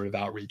do that sort of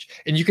outreach.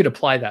 And you could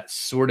apply that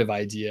sort of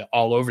idea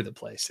all over the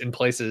place in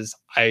places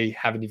I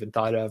haven't even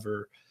thought of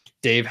or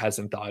Dave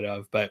hasn't thought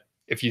of. But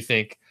if you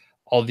think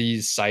all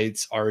these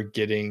sites are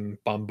getting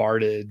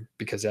bombarded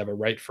because they have a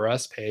Right for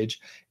Us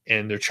page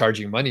and they're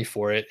charging money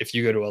for it, if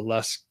you go to a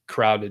less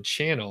crowded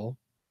channel,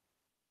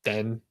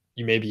 then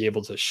you may be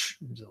able to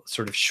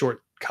sort of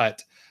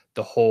shortcut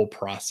the whole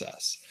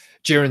process.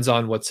 Jaron's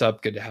on. What's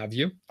up? Good to have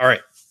you. All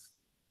right.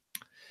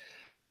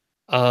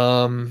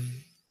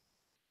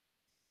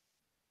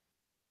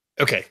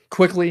 Okay,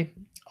 quickly,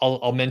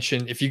 I'll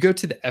mention if you go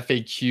to the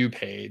FAQ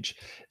page,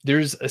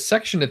 there's a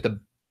section at the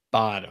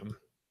bottom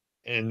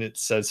and it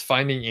says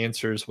finding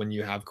answers when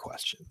you have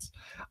questions.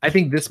 I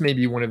think this may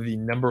be one of the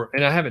number,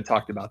 and I haven't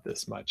talked about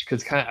this much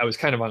because I was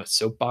kind of on a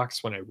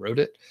soapbox when I wrote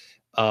it.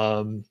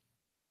 And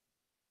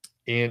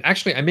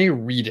actually, I may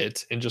read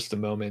it in just a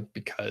moment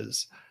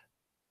because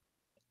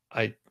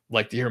I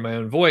like to hear my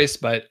own voice,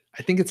 but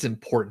I think it's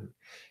important.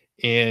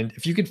 And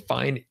if you could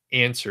find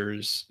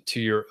answers to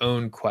your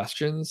own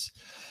questions,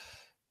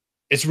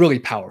 it's really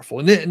powerful.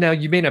 And then, now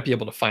you may not be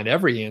able to find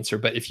every answer,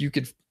 but if you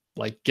could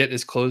like get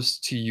as close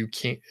to you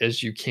can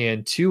as you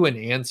can to an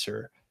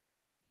answer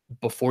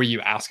before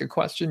you ask a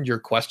question, your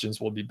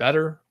questions will be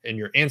better and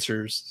your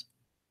answers,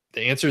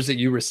 the answers that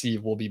you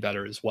receive will be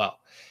better as well.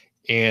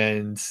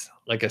 And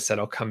like I said,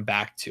 I'll come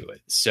back to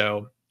it.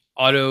 So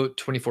Auto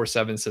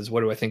 24/7 says,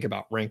 what do I think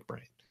about rank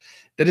brain?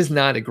 That is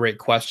not a great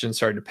question.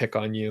 Sorry to pick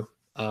on you.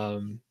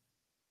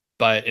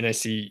 But, and I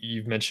see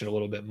you've mentioned a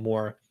little bit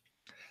more,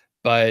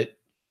 but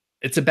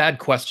it's a bad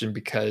question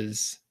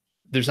because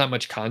there's not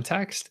much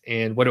context.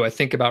 And what do I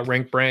think about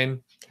rank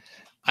brain?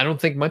 I don't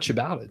think much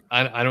about it.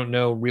 I don't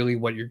know really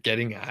what you're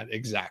getting at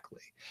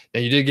exactly. Now,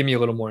 you did give me a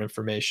little more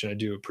information. I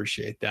do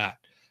appreciate that.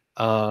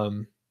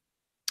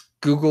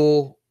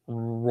 Google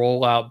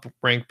rollout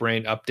rank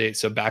brain update.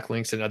 So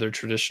backlinks and other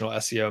traditional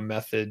SEO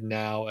method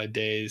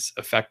nowadays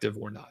effective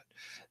or not?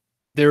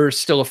 They're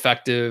still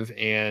effective.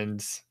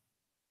 And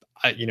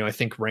I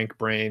think rank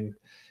brain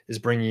is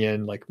bringing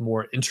in like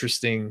more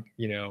interesting,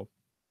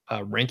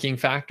 ranking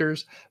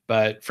factors.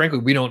 But frankly,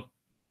 we don't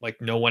like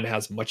no one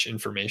has much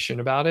information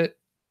about it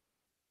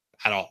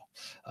at all,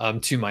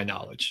 to my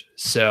knowledge.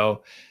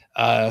 So,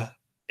 in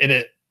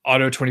it,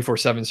 Auto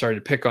 24/7, sorry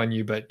to pick on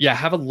you, but yeah,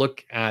 have a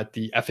look at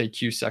the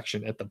FAQ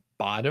section at the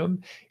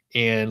bottom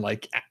and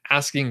like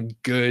asking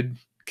good,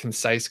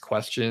 concise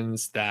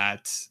questions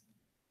that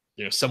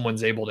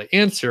someone's able to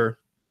answer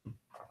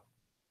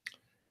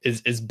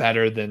is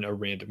better than a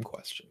random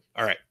question.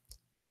 All right.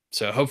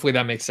 So hopefully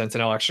that makes sense.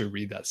 And I'll actually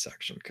read that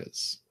section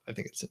because I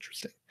think it's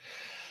interesting.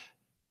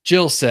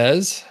 Jill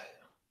says,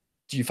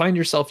 do you find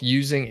yourself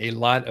using a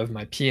lot of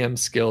my PM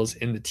skills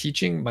in the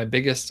teaching? My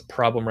biggest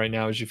problem right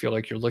now is you feel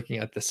like you're looking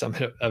at the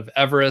summit of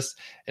Everest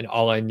and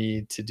all I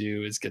need to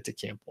do is get to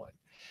Camp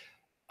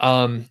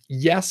 1.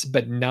 Yes,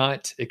 but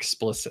not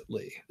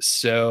explicitly.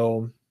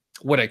 So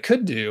what I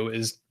could do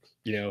is,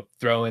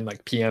 throw in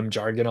like PM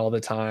jargon all the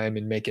time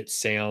and make it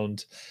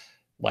sound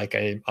like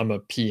I'm a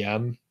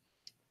PM,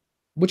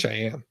 which I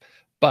am.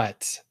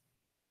 But,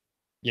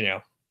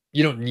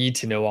 you don't need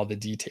to know all the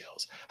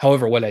details.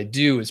 However, what I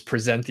do is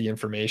present the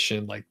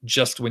information like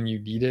just when you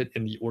need it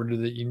in the order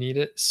that you need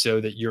it so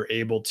that you're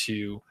able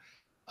to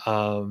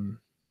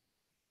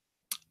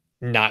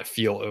not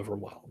feel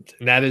overwhelmed.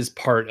 And that is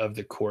part of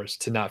the course,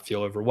 to not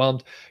feel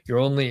overwhelmed.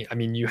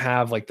 You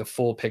have like the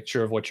full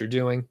picture of what you're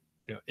doing,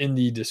 in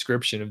the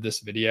description of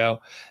this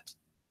video.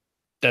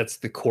 That's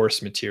the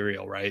course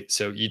material, right?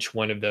 So each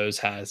one of those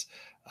has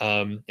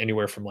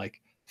anywhere from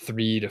like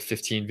 3 to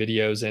 15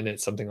 videos in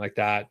it, something like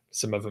that.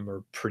 Some of them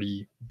are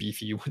pretty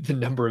beefy with the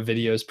number of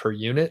videos per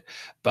unit,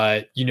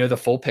 but the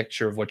full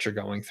picture of what you're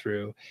going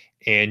through.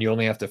 And you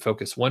only have to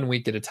focus 1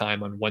 week at a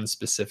time on one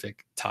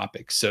specific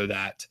topic so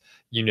that,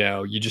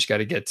 you just got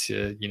to get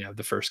to,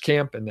 the first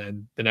camp and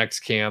then the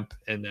next camp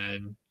and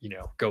then,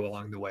 go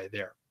along the way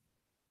there.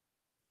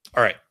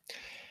 All right.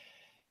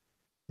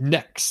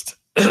 Next.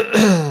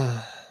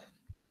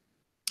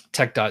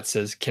 TechDot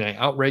says, can I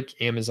outrank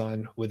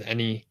Amazon with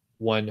any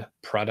one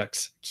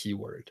product's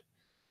keyword?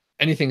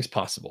 Anything's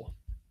possible.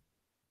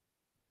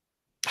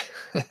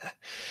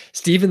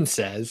 Steven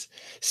says,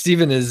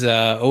 Steven is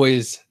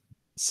always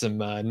some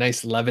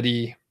nice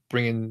levity,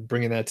 bringing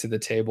that to the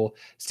table.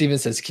 Steven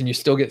says, can you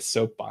still get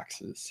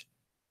soapboxes?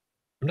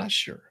 I'm not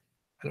sure.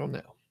 I don't know.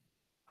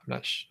 I'm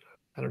not sure.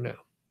 I don't know.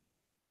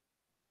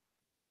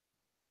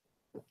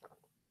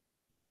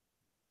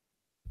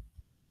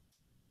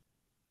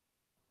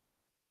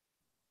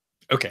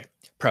 Okay.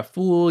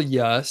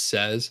 Prafulla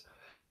says,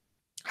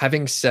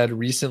 having said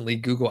recently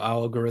Google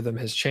algorithm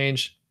has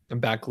changed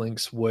and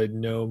backlinks would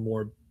no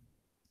more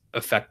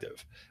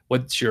effective.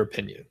 What's your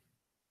opinion?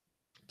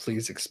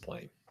 Please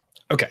explain.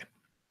 Okay.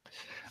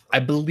 I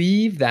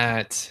believe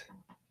that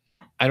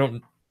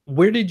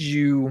where did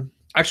you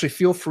actually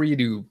feel free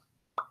to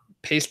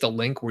paste a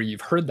link where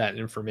you've heard that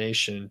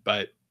information,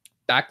 but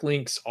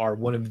backlinks are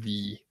one of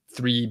the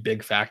three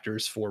big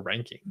factors for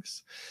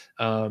rankings.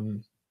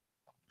 Um,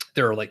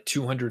 there are like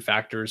 200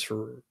 factors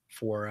for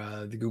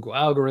the Google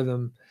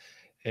algorithm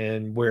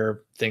and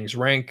where things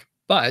rank,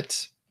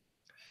 but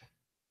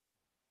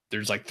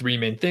there's like three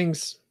main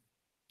things: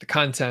 the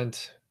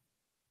content,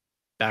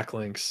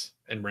 backlinks,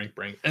 and rank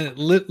brain. And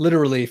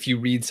literally, if you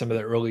read some of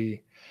the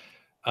early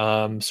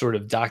sort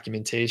of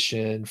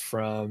documentation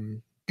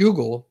from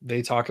Google,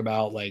 they talk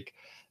about like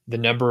the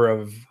number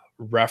of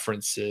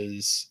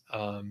references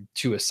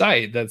to a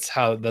site.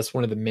 That's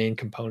one of the main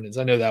components.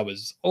 I know that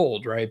was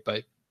old, right?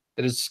 But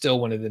that is still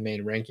one of the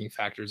main ranking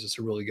factors. It's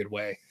a really good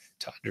way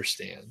to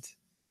understand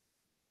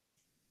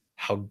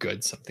how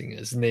good something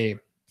is. And they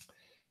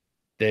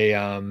they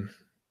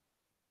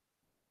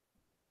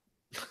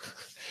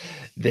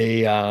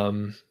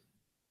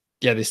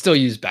yeah, they still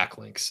use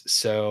backlinks.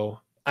 So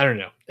I don't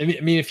know. I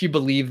mean, if you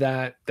believe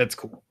that, that's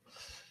cool.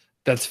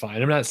 That's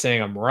fine. I'm not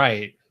saying I'm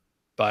right,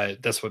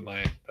 but that's what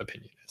my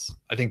opinion is.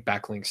 I think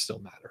backlinks still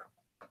matter.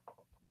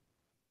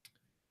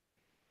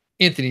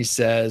 Anthony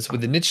says,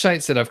 with the niche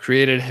sites that I've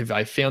created, have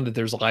I found that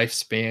there's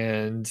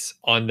lifespans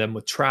on them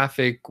with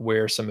traffic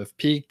where some have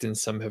peaked and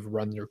some have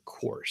run their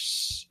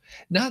course?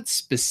 Not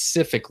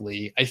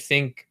specifically. I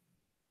think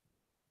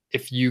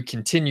if you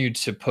continue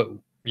to put,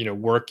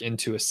 work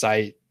into a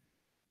site,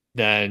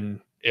 then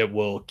it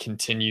will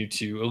continue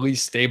to at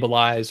least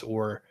stabilize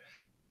or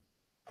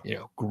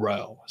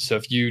grow. So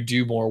if you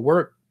do more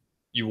work,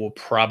 you will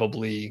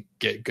probably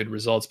get good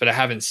results. But I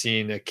haven't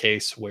seen a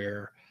case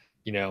where,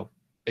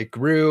 it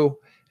grew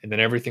and then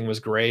everything was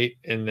great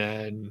and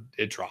then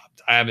it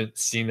dropped. I haven't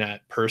seen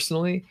that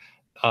personally.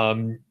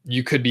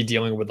 You could be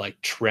dealing with like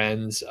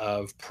trends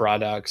of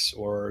products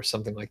or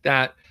something like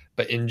that.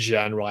 But in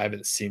general, I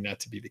haven't seen that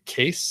to be the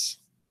case.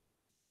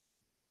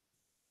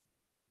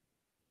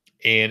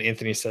 And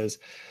Anthony says,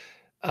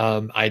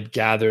 I'd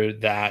gather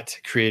that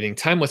creating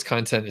timeless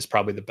content is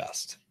probably the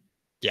best.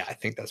 Yeah, I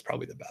think that's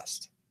probably the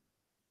best.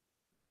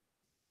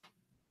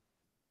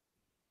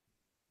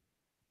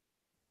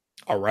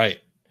 All right.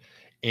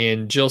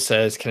 And Jill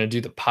says, can I do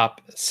the pop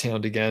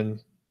sound again?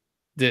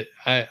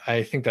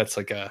 I think that's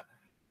like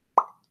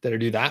did I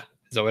do that?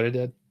 Is that what I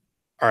did?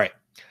 All right.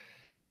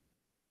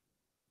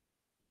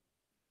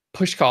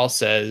 Push call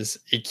says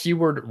a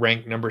keyword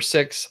rank number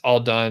 6,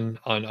 all done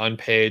on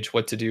page,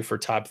 what to do for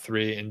top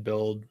 3 and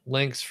build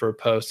links for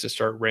posts to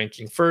start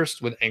ranking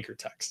first with anchor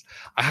text.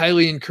 I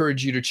highly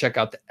encourage you to check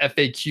out the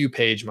FAQ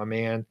page, my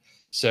man.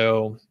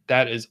 So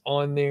that is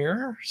on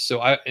there.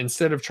 So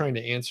instead of trying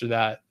to answer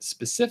that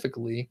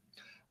specifically,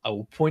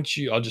 I'll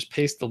just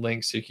paste the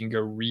link so you can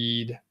go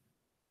read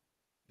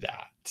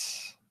that.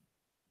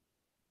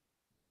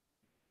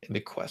 And the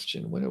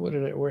question,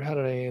 how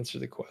did I answer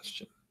the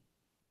question?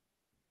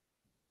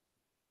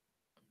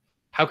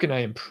 How can I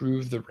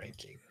improve the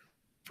ranking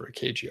for a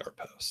KGR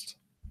post?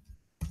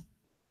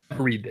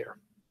 Read there.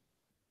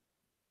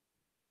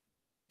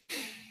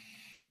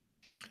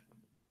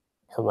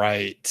 All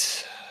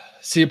right.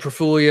 See you,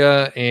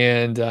 Profulia,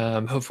 and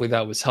hopefully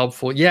that was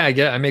helpful. Yeah,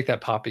 I make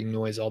that popping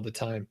noise all the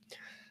time.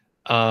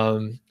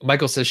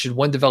 Michael says, should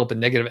one develop a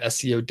negative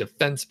SEO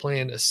defense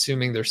plan,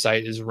 assuming their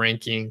site is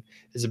ranking?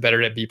 Is it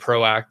better to be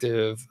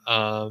proactive,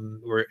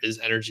 or is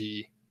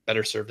energy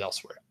better served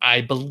elsewhere? I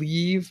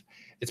believe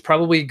it's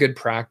probably a good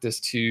practice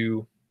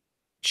to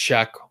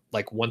check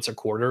like once a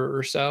quarter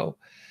or so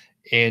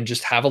and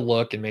just have a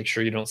look and make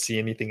sure you don't see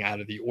anything out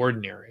of the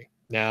ordinary.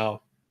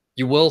 Now,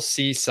 you will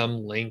see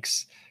some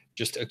links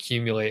just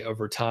accumulate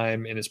over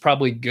time, and it's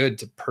probably good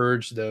to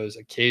purge those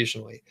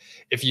occasionally.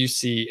 If you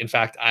see, in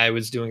fact, I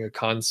was doing a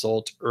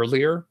consult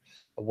earlier,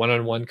 a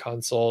one-on-one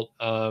consult,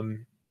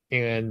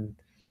 and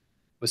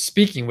was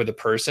speaking with a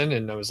person,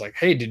 and I was like,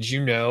 hey, did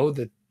you know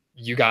that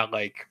you got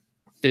like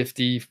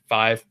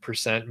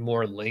 55%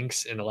 more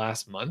links in the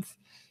last month?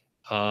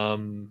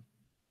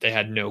 They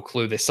had no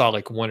clue. They saw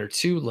like 1 or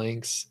 2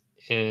 links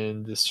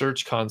in the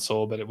search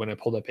console, but when I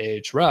pulled up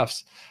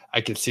Ahrefs,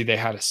 I could see they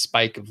had a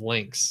spike of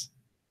links.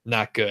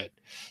 Not good.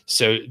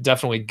 So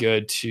definitely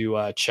good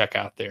to check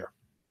out there.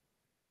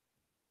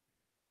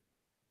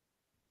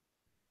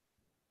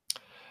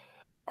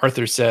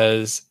 Arthur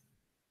says,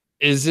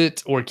 is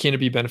it or can it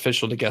be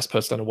beneficial to guest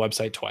post on a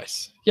website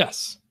twice?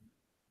 Yes.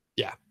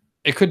 Yeah,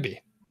 it could be.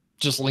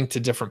 Just link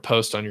to different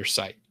posts on your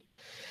site.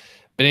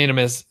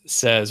 Bananamus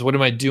says, what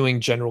am I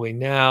doing generally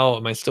now?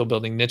 Am I still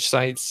building niche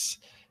sites?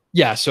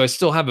 Yeah, so I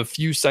still have a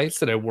few sites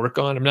that I work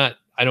on.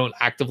 I don't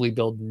actively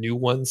build new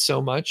ones so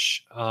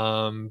much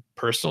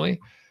personally,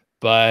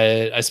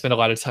 but I spend a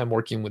lot of time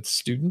working with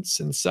students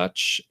and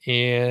such,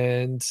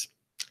 and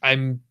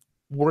I'm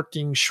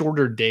working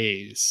shorter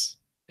days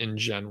in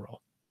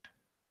general.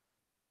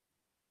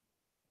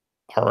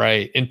 All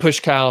right. And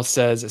Push Kyle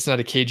says it's not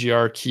a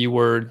KGR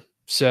keyword.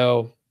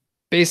 So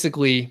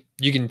basically,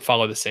 you can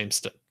follow the same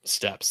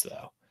steps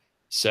though.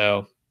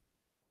 So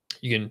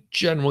you can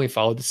generally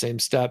follow the same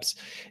steps,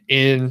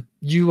 and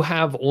you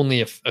have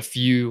only a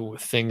few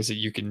things that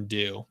you can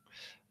do.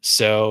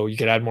 So you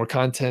can add more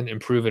content,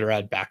 improve it, or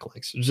add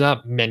backlinks. There's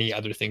not many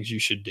other things you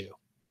should do.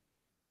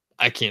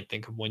 I can't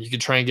think of one. You could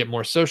try and get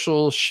more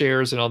social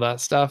shares and all that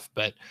stuff,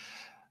 but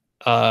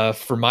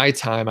for my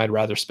time, I'd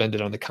rather spend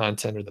it on the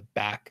content or the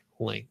back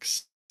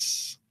links.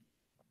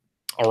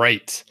 All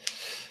right.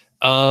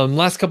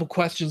 Last couple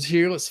questions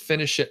here. Let's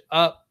finish it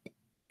up.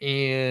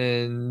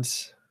 And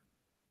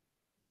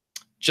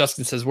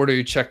Justin says, where do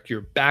you check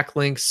your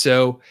backlinks?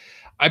 So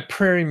I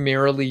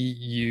primarily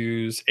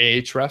use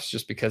Ahrefs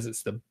just because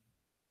it's the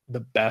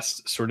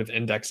best sort of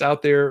index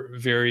out there.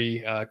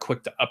 Very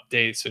quick to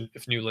update. So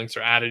if new links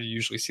are added, you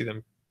usually see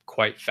them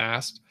quite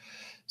fast.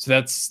 So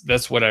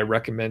that's what I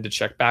recommend to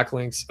check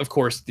backlinks. Of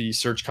course, the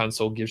Search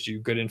Console gives you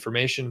good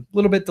information. A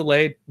little bit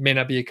delayed, may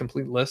not be a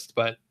complete list,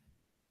 but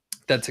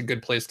that's a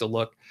good place to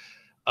look.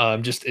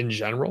 Just in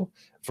general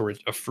for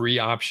a free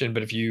option.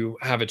 But if you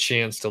have a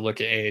chance to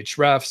look at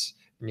Ahrefs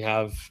and you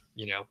have,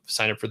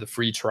 sign up for the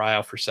free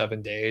trial for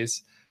 7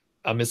 days,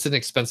 it's an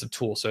expensive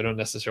tool. So I don't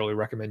necessarily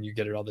recommend you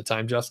get it all the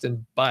time,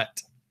 Justin.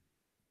 But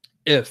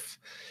if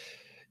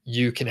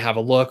you can have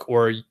a look,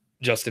 or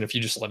Justin, if you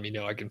just let me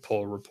know, I can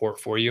pull a report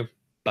for you.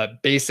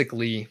 But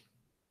basically,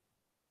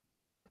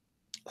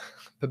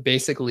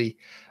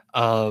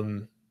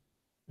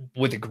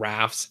 with the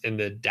graphs in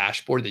the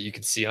dashboard that you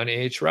can see on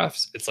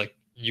Ahrefs, it's like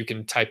you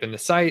can type in the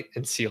site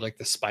and see like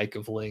the spike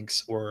of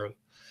links, or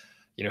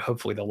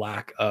hopefully the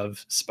lack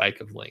of spike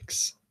of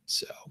links.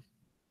 So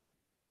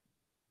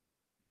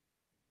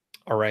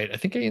all right, I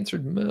think I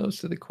answered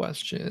most of the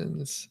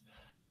questions.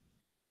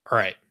 All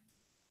right,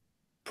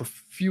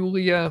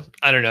 Perfulia,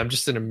 I don't know, I'm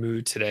just in a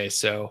mood today,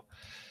 so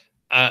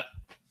I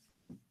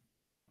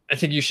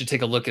think you should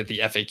take a look at the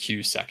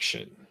FAQ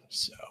section.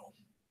 So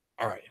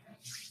all right,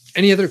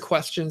 any other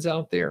questions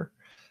out there?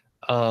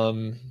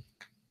 And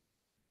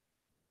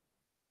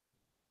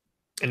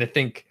I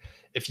think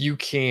if you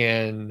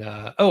can,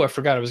 I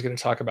forgot I was going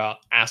to talk about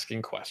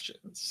asking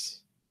questions.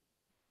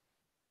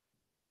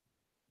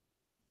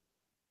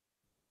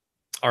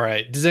 All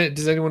right. Does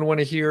anyone want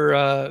to hear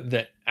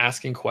the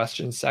asking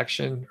questions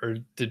section, or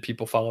did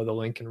people follow the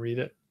link and read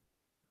it?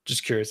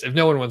 Just curious. If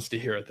no one wants to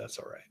hear it, that's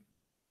all right.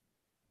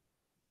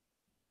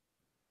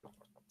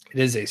 It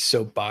is a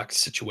soapbox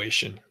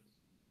situation.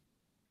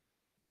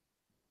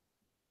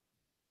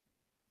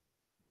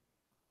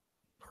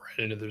 All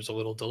right. I know there's a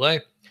little delay.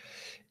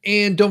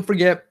 And don't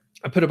forget,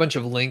 I put a bunch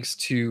of links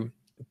to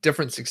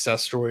different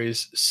success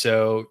stories,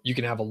 so you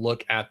can have a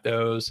look at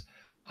those.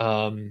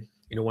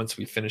 Once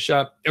we finish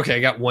up. Okay, I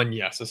got one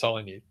yes. That's all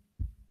I need.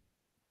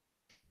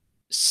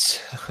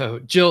 So,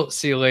 Jill,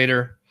 see you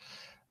later.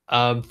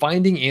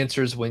 Finding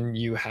answers when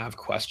you have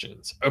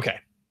questions. Okay,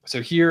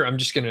 so here I'm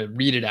just going to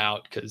read it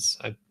out because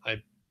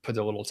I put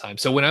a little time.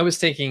 So when I was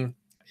taking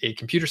a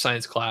computer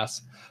science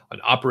class on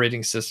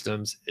operating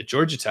systems at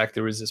Georgia Tech,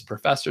 there was this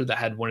professor that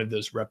had one of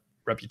those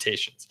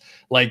reputations,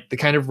 like the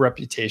kind of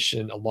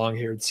reputation a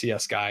long-haired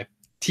CS guy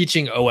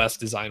teaching OS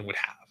design would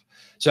have.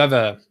 So I have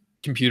a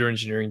computer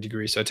engineering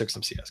degree, so I took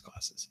some CS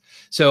classes.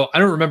 So I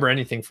don't remember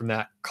anything from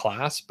that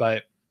class,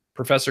 but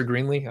Professor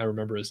Greenlee, I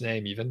remember his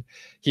name even,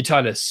 he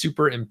taught a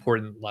super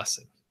important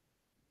lesson.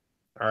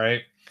 All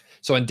right.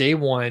 So on day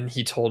one,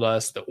 he told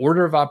us the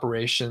order of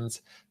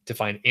operations to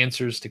find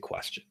answers to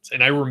questions.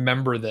 And I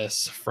remember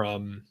this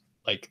from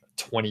like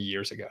 20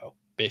 years ago,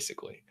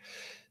 basically.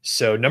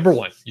 So number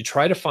one, you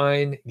try to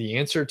find the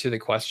answer to the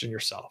question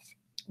yourself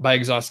by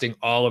exhausting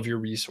all of your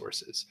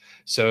resources.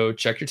 So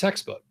check your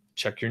textbook,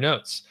 check your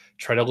notes,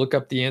 try to look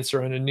up the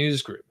answer on a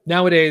news group.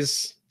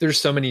 Nowadays, there's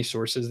so many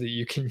sources that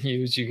you can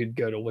use. You could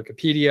go to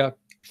Wikipedia,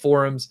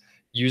 forums,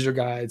 user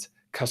guides,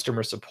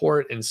 customer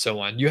support, and so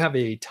on. You have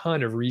a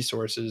ton of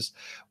resources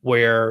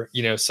where,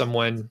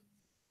 someone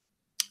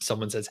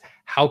says,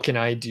 how can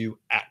I do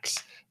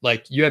X?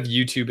 Like you have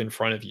YouTube in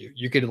front of you.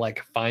 You could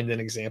like find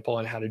an example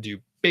on how to do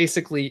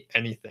basically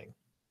anything.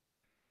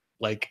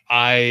 Like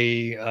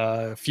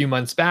a few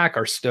months back,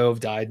 our stove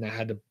died and I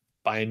had to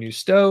buy a new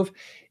stove,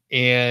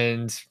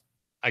 and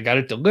I got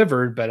it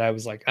delivered, but I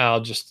was like,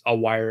 I'll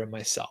wire it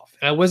myself.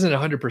 And I wasn't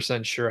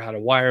 100% sure how to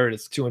wire it.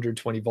 It's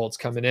 220 volts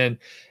coming in.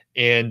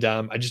 And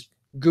I just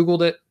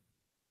Googled it,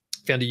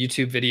 found a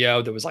YouTube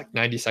video that was like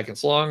 90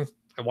 seconds long.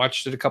 I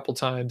watched it a couple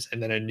times,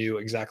 and then I knew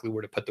exactly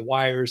where to put the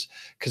wires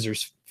because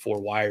there's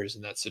 4 wires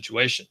in that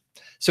situation.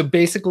 So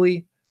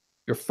basically,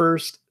 your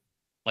first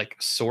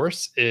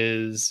source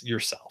is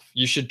yourself.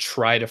 You should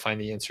try to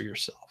find the answer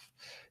yourself.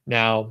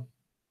 Now,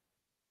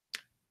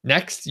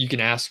 next, you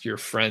can ask your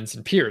friends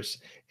and peers.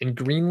 And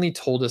Greenlee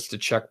told us to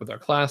check with our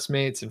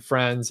classmates and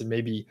friends and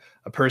maybe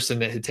a person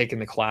that had taken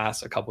the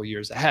class a couple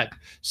years ahead.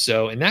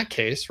 So in that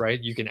case,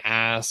 right, you can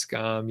ask,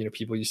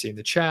 people you see in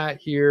the chat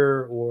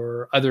here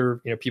or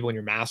other, people in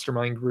your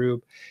mastermind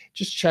group.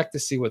 Just check to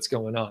see what's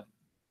going on.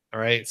 All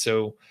right.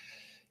 So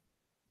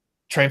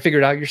try and figure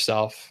it out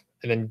yourself,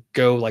 and then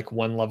go like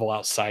one level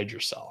outside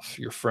yourself,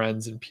 your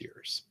friends and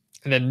peers.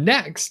 And then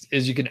next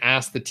is you can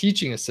ask the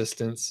teaching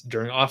assistants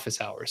during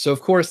office hours. So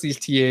of course, these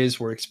TAs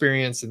were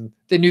experienced and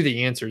they knew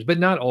the answers, but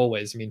not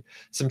always. I mean,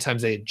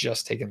 sometimes they had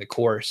just taken the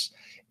course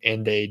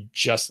and they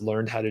just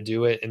learned how to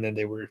do it, and then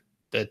they were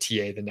the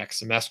TA the next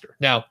semester.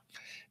 Now,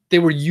 they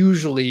were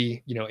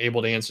usually,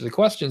 able to answer the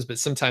questions, but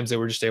sometimes they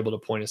were just able to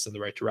point us in the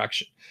right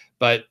direction.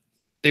 But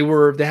they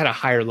had a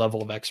higher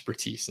level of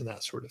expertise and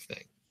that sort of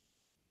thing.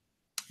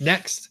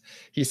 Next,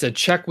 he said,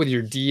 check with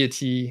your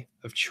deity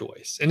of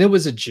choice. And it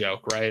was a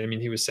joke, right? I mean,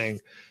 he was saying,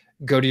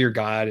 go to your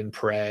God and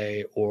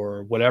pray,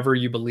 or whatever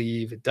you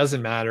believe. It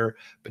doesn't matter,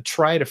 but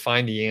try to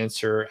find the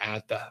answer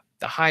at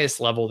the highest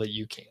level that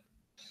you can.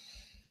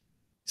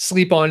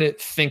 Sleep on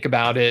it, think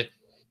about it,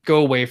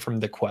 go away from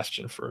the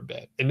question for a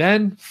bit. And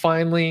then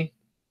finally,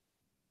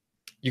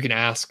 you can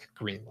ask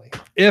Greenlee.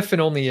 If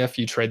and only if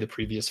you tried the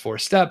previous 4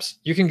 steps,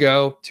 you can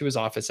go to his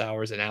office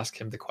hours and ask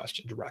him the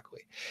question directly.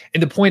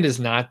 And the point is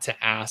not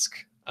to ask.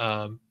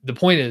 The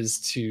point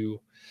is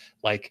to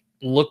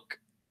look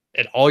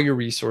at all your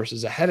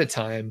resources ahead of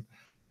time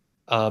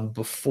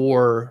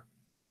before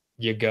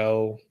you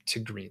go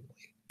to Greenlee.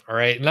 All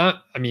right.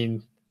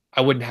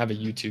 I wouldn't have a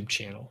YouTube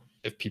channel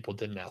if people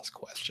didn't ask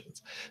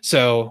questions.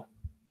 So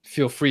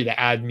feel free to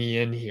add me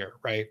in here,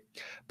 right?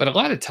 But a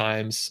lot of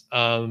times,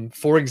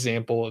 for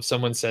example, if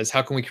someone says,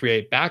 how can we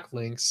create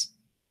backlinks?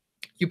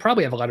 You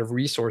probably have a lot of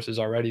resources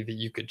already that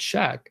you could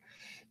check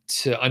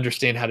to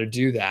understand how to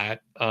do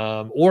that,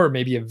 or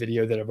maybe a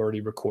video that I've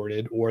already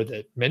recorded or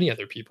that many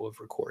other people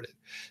have recorded.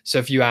 So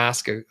if you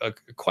ask a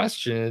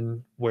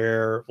question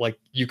where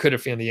you could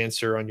have found the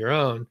answer on your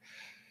own,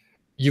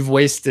 you've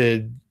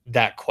wasted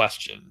that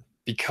question,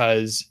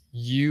 because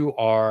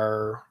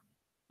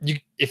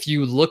if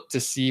you look to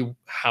see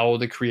how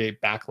to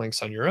create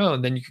backlinks on your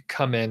own, then you could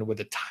come in with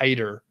a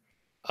tighter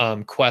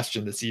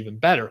question that's even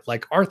better,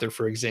 like Arthur,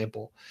 for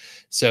example.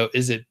 So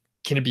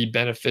can it be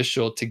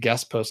beneficial to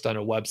guest post on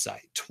a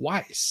website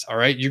twice? All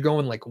right. You're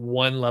going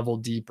one level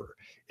deeper.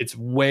 It's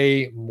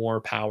way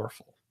more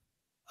powerful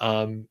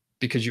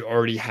because you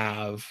already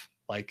have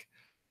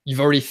you've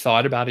already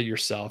thought about it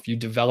yourself. You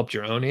developed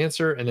your own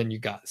answer and then you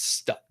got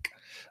stuck.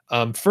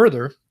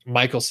 Further,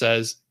 Michael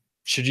says,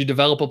 should you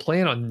develop a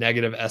plan on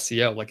negative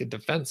SEO, like a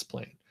defense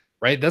plan,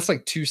 right? That's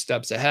 2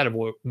 steps ahead of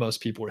what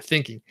most people are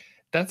thinking.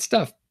 That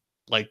stuff,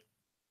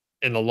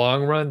 in the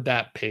long run,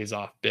 that pays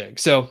off big.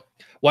 So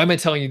why am I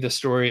telling you the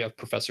story of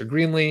Professor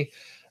Greenlee?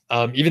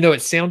 Even though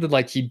it sounded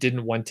like he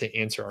didn't want to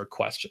answer our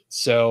questions.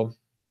 So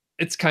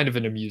it's kind of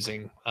an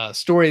amusing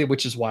story,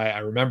 which is why I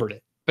remembered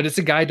it. But it's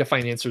a guide to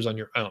find answers on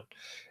your own.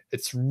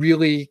 It's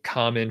really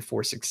common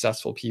for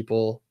successful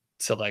people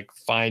to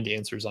find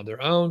answers on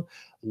their own,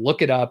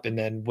 look it up, and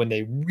then when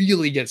they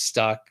really get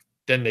stuck,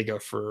 then they go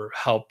for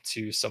help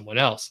to someone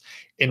else.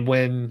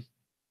 And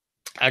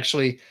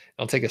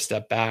I'll take a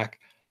step back.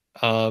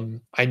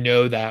 I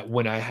know that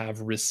when I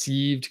have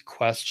received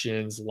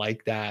questions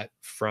like that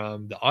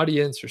from the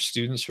audience or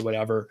students or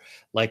whatever,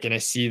 and I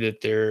see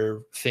that they're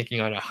thinking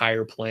on a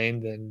higher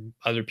plane than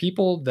other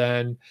people,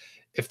 then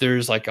if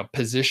there's a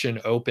position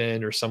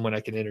open or someone I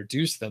can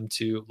introduce them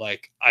to,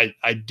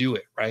 I do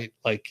it, right?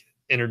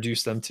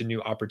 Introduce them to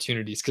new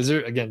opportunities, because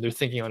they're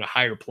thinking on a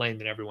higher plane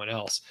than everyone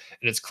else.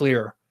 And it's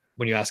clear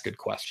when you ask good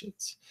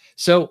questions.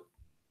 So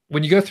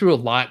when you go through a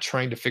lot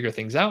trying to figure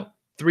things out,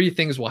 3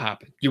 things will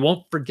happen. You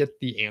won't forget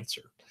the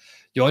answer.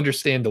 You'll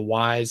understand the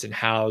whys and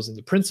hows and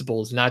the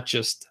principles, not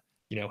just,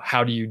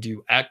 how do you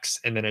do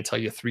X? And then I tell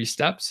you 3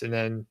 steps, and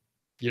then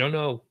you don't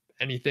know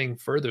anything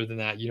further than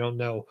that. You don't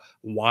know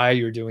why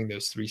you're doing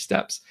those 3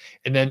 steps.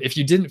 And then if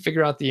you didn't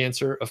figure out the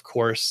answer, of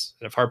course,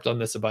 and I've harped on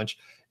this a bunch,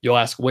 you'll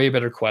ask way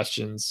better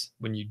questions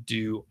when you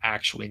do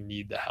actually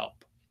need the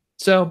help.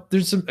 So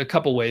there's a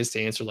couple ways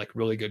to answer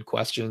really good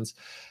questions,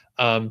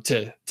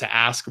 to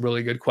ask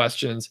really good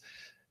questions.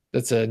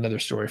 That's another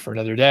story for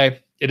another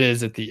day. It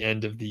is at the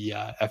end of the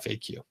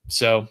FAQ.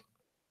 So,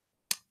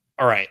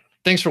 all right.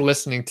 Thanks for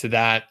listening to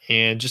that.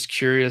 And just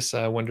curious,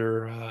 I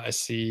wonder,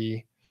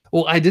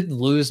 I didn't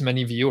lose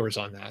many viewers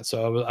on that.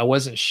 So I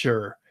wasn't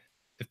sure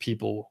if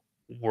people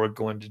were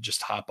going to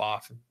just hop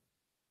off and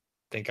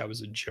think I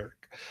was a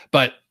jerk.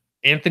 But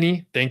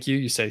Anthony, thank you.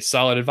 You say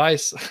solid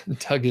advice.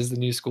 Doug is the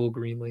new school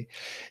Greenlee.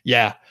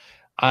 Yeah.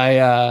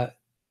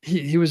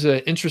 He was an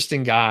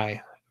interesting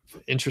guy.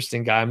 I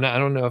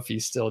don't know if he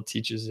still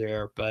teaches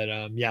there, but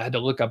I had to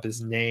look up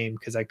his name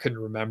because I couldn't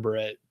remember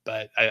it,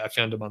 but I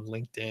found him on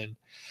LinkedIn.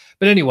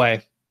 But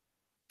anyway,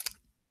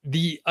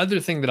 the other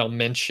thing that I'll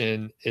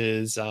mention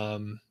is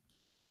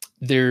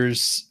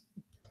this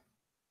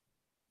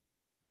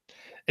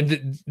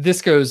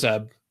goes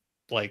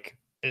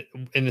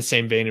in the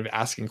same vein of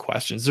asking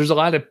questions. There's a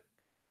lot of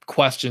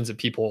questions that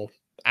people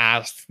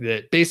ask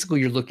that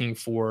basically you're looking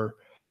for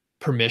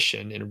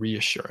permission and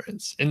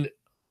reassurance. And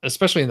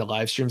especially in the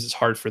live streams, it's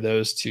hard for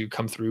those to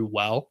come through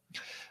well.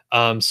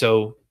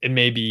 So it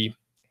may be,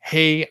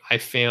 hey, I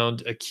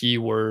found a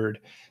keyword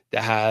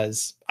that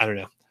has,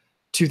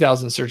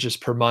 2,000 searches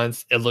per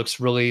month. It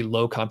looks really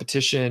low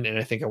competition, and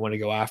I think I want to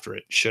go after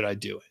it. Should I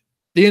do it?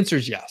 The answer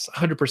is yes.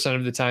 100%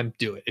 of the time,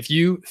 do it. If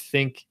you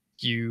think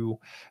you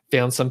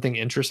found something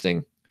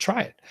interesting,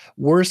 try it.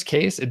 Worst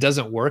case, it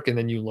doesn't work, and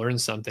then you learn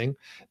something.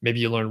 Maybe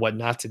you learn what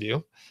not to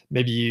do.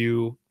 Maybe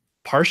you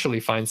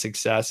partially find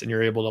success and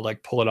you're able to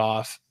pull it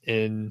off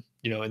in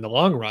in the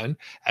long run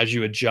as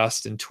you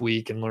adjust and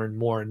tweak and learn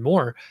more and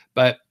more.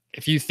 But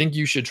if you think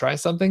you should try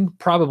something,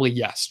 probably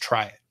yes,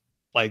 try it.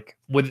 Like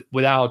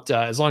without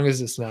as long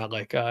as it's not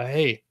like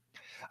hey,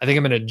 I think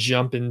I'm going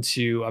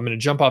to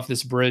jump off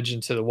this bridge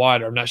into the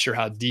water. I'm not sure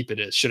how deep it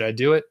is. Should I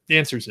do it? The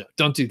answer is no.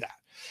 Don't do that.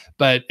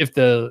 But if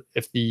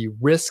the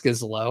risk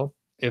is low,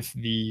 if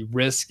the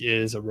risk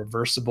is a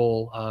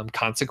reversible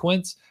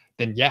consequence,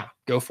 then yeah,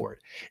 go for it.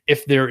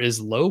 If there is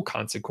low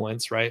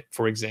consequence, right?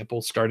 For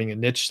example, starting a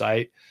niche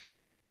site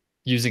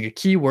using a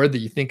keyword that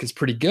you think is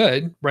pretty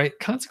good, right?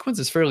 Consequence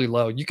is fairly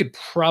low. You could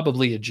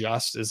probably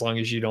adjust as long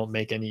as you don't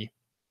make any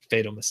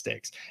fatal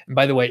mistakes. And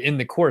by the way, in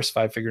the course,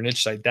 Five Figure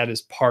Niche Site, that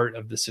is part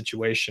of the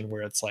situation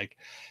where it's like,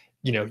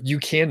 you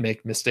can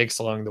make mistakes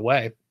along the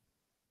way.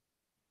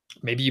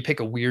 Maybe you pick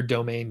a weird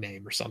domain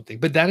name or something,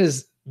 but that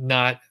is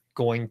not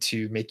going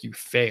to make you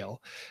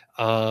fail.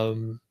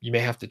 You may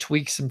have to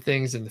tweak some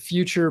things in the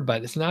future,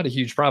 but it's not a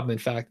huge problem. In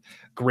fact,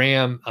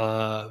 Graham,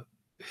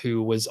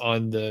 who was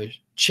on the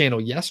channel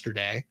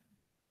yesterday,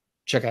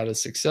 check out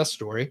his success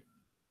story.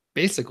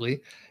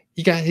 Basically,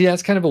 he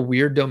has kind of a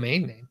weird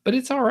domain name, but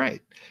it's all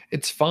right.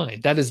 It's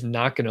fine. That is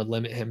not going to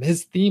limit him.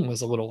 His theme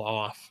was a little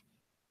off.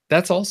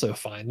 That's also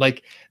fine.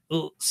 Like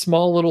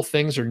small little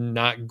things are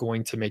not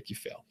going to make you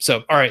fail.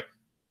 So, all right.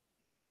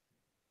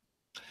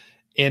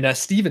 And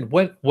Steven,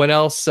 what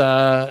else?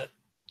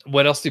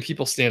 What else do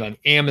people stand on?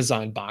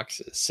 Amazon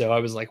boxes. So I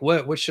was like,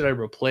 what should I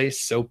replace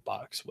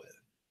Soapbox with?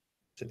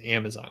 It's an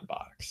Amazon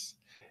box.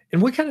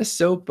 And what kind of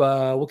soap?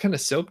 What kind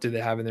of soap did they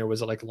have in there?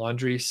 Was it like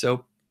laundry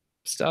soap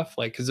stuff?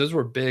 Like, because those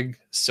were big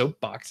soap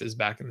boxes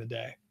back in the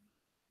day,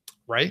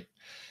 right?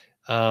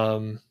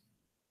 Because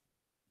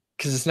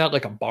it's not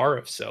like a bar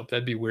of soap.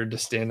 That'd be weird to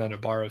stand on a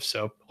bar of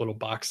soap, a little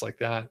box like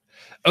that.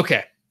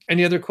 Okay.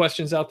 Any other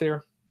questions out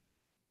there?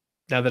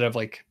 Now that I've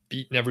like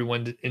beaten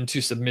everyone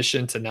into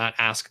submission to not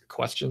ask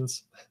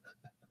questions.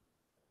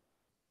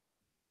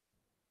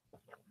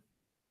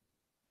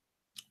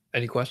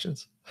 Any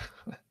questions?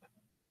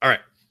 All right.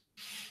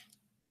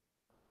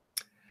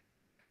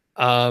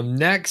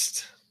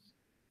 Next,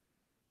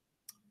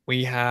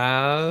 we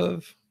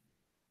have,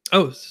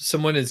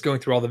 someone is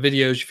going through all the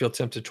videos. You feel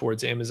tempted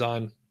towards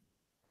Amazon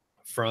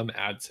from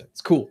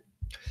AdSense. Cool.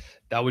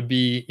 That would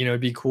be,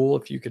 it'd be cool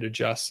if you could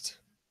adjust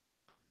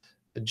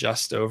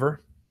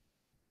over.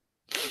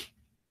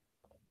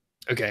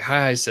 Okay,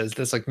 hi says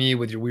that's like me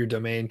with your weird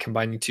domain,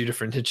 combining two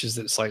different niches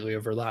that slightly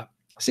overlap.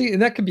 See,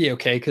 and that could be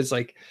okay because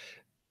like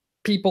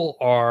people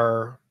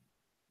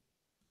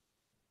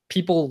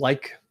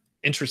like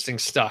interesting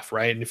stuff,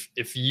 right? And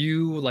if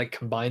you like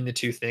combine the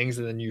two things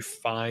and then you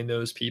find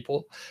those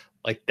people,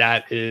 like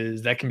that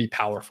can be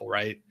powerful,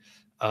 right?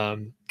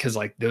 Because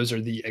like those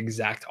are the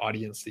exact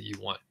audience that you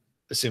want,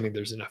 assuming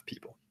there's enough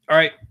people. All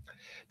right.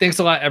 Thanks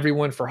a lot,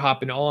 everyone, for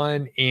hopping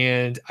on.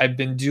 And I've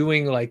been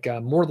doing like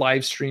more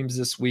live streams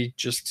this week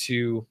just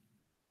to,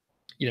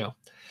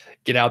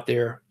 get out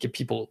there, get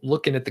people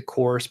looking at the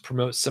course,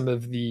 promote some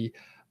of the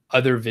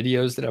other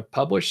videos that I've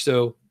published.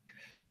 So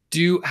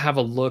do have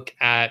a look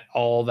at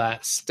all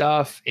that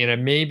stuff. And I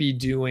may be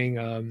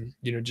doing,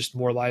 just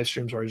more live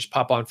streams where I just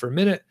pop on for a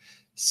minute,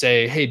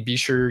 say, hey, be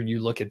sure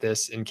you look at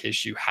this in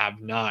case you have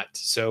not.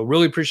 So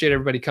really appreciate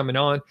everybody coming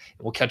on, and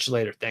we'll catch you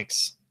later.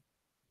 Thanks.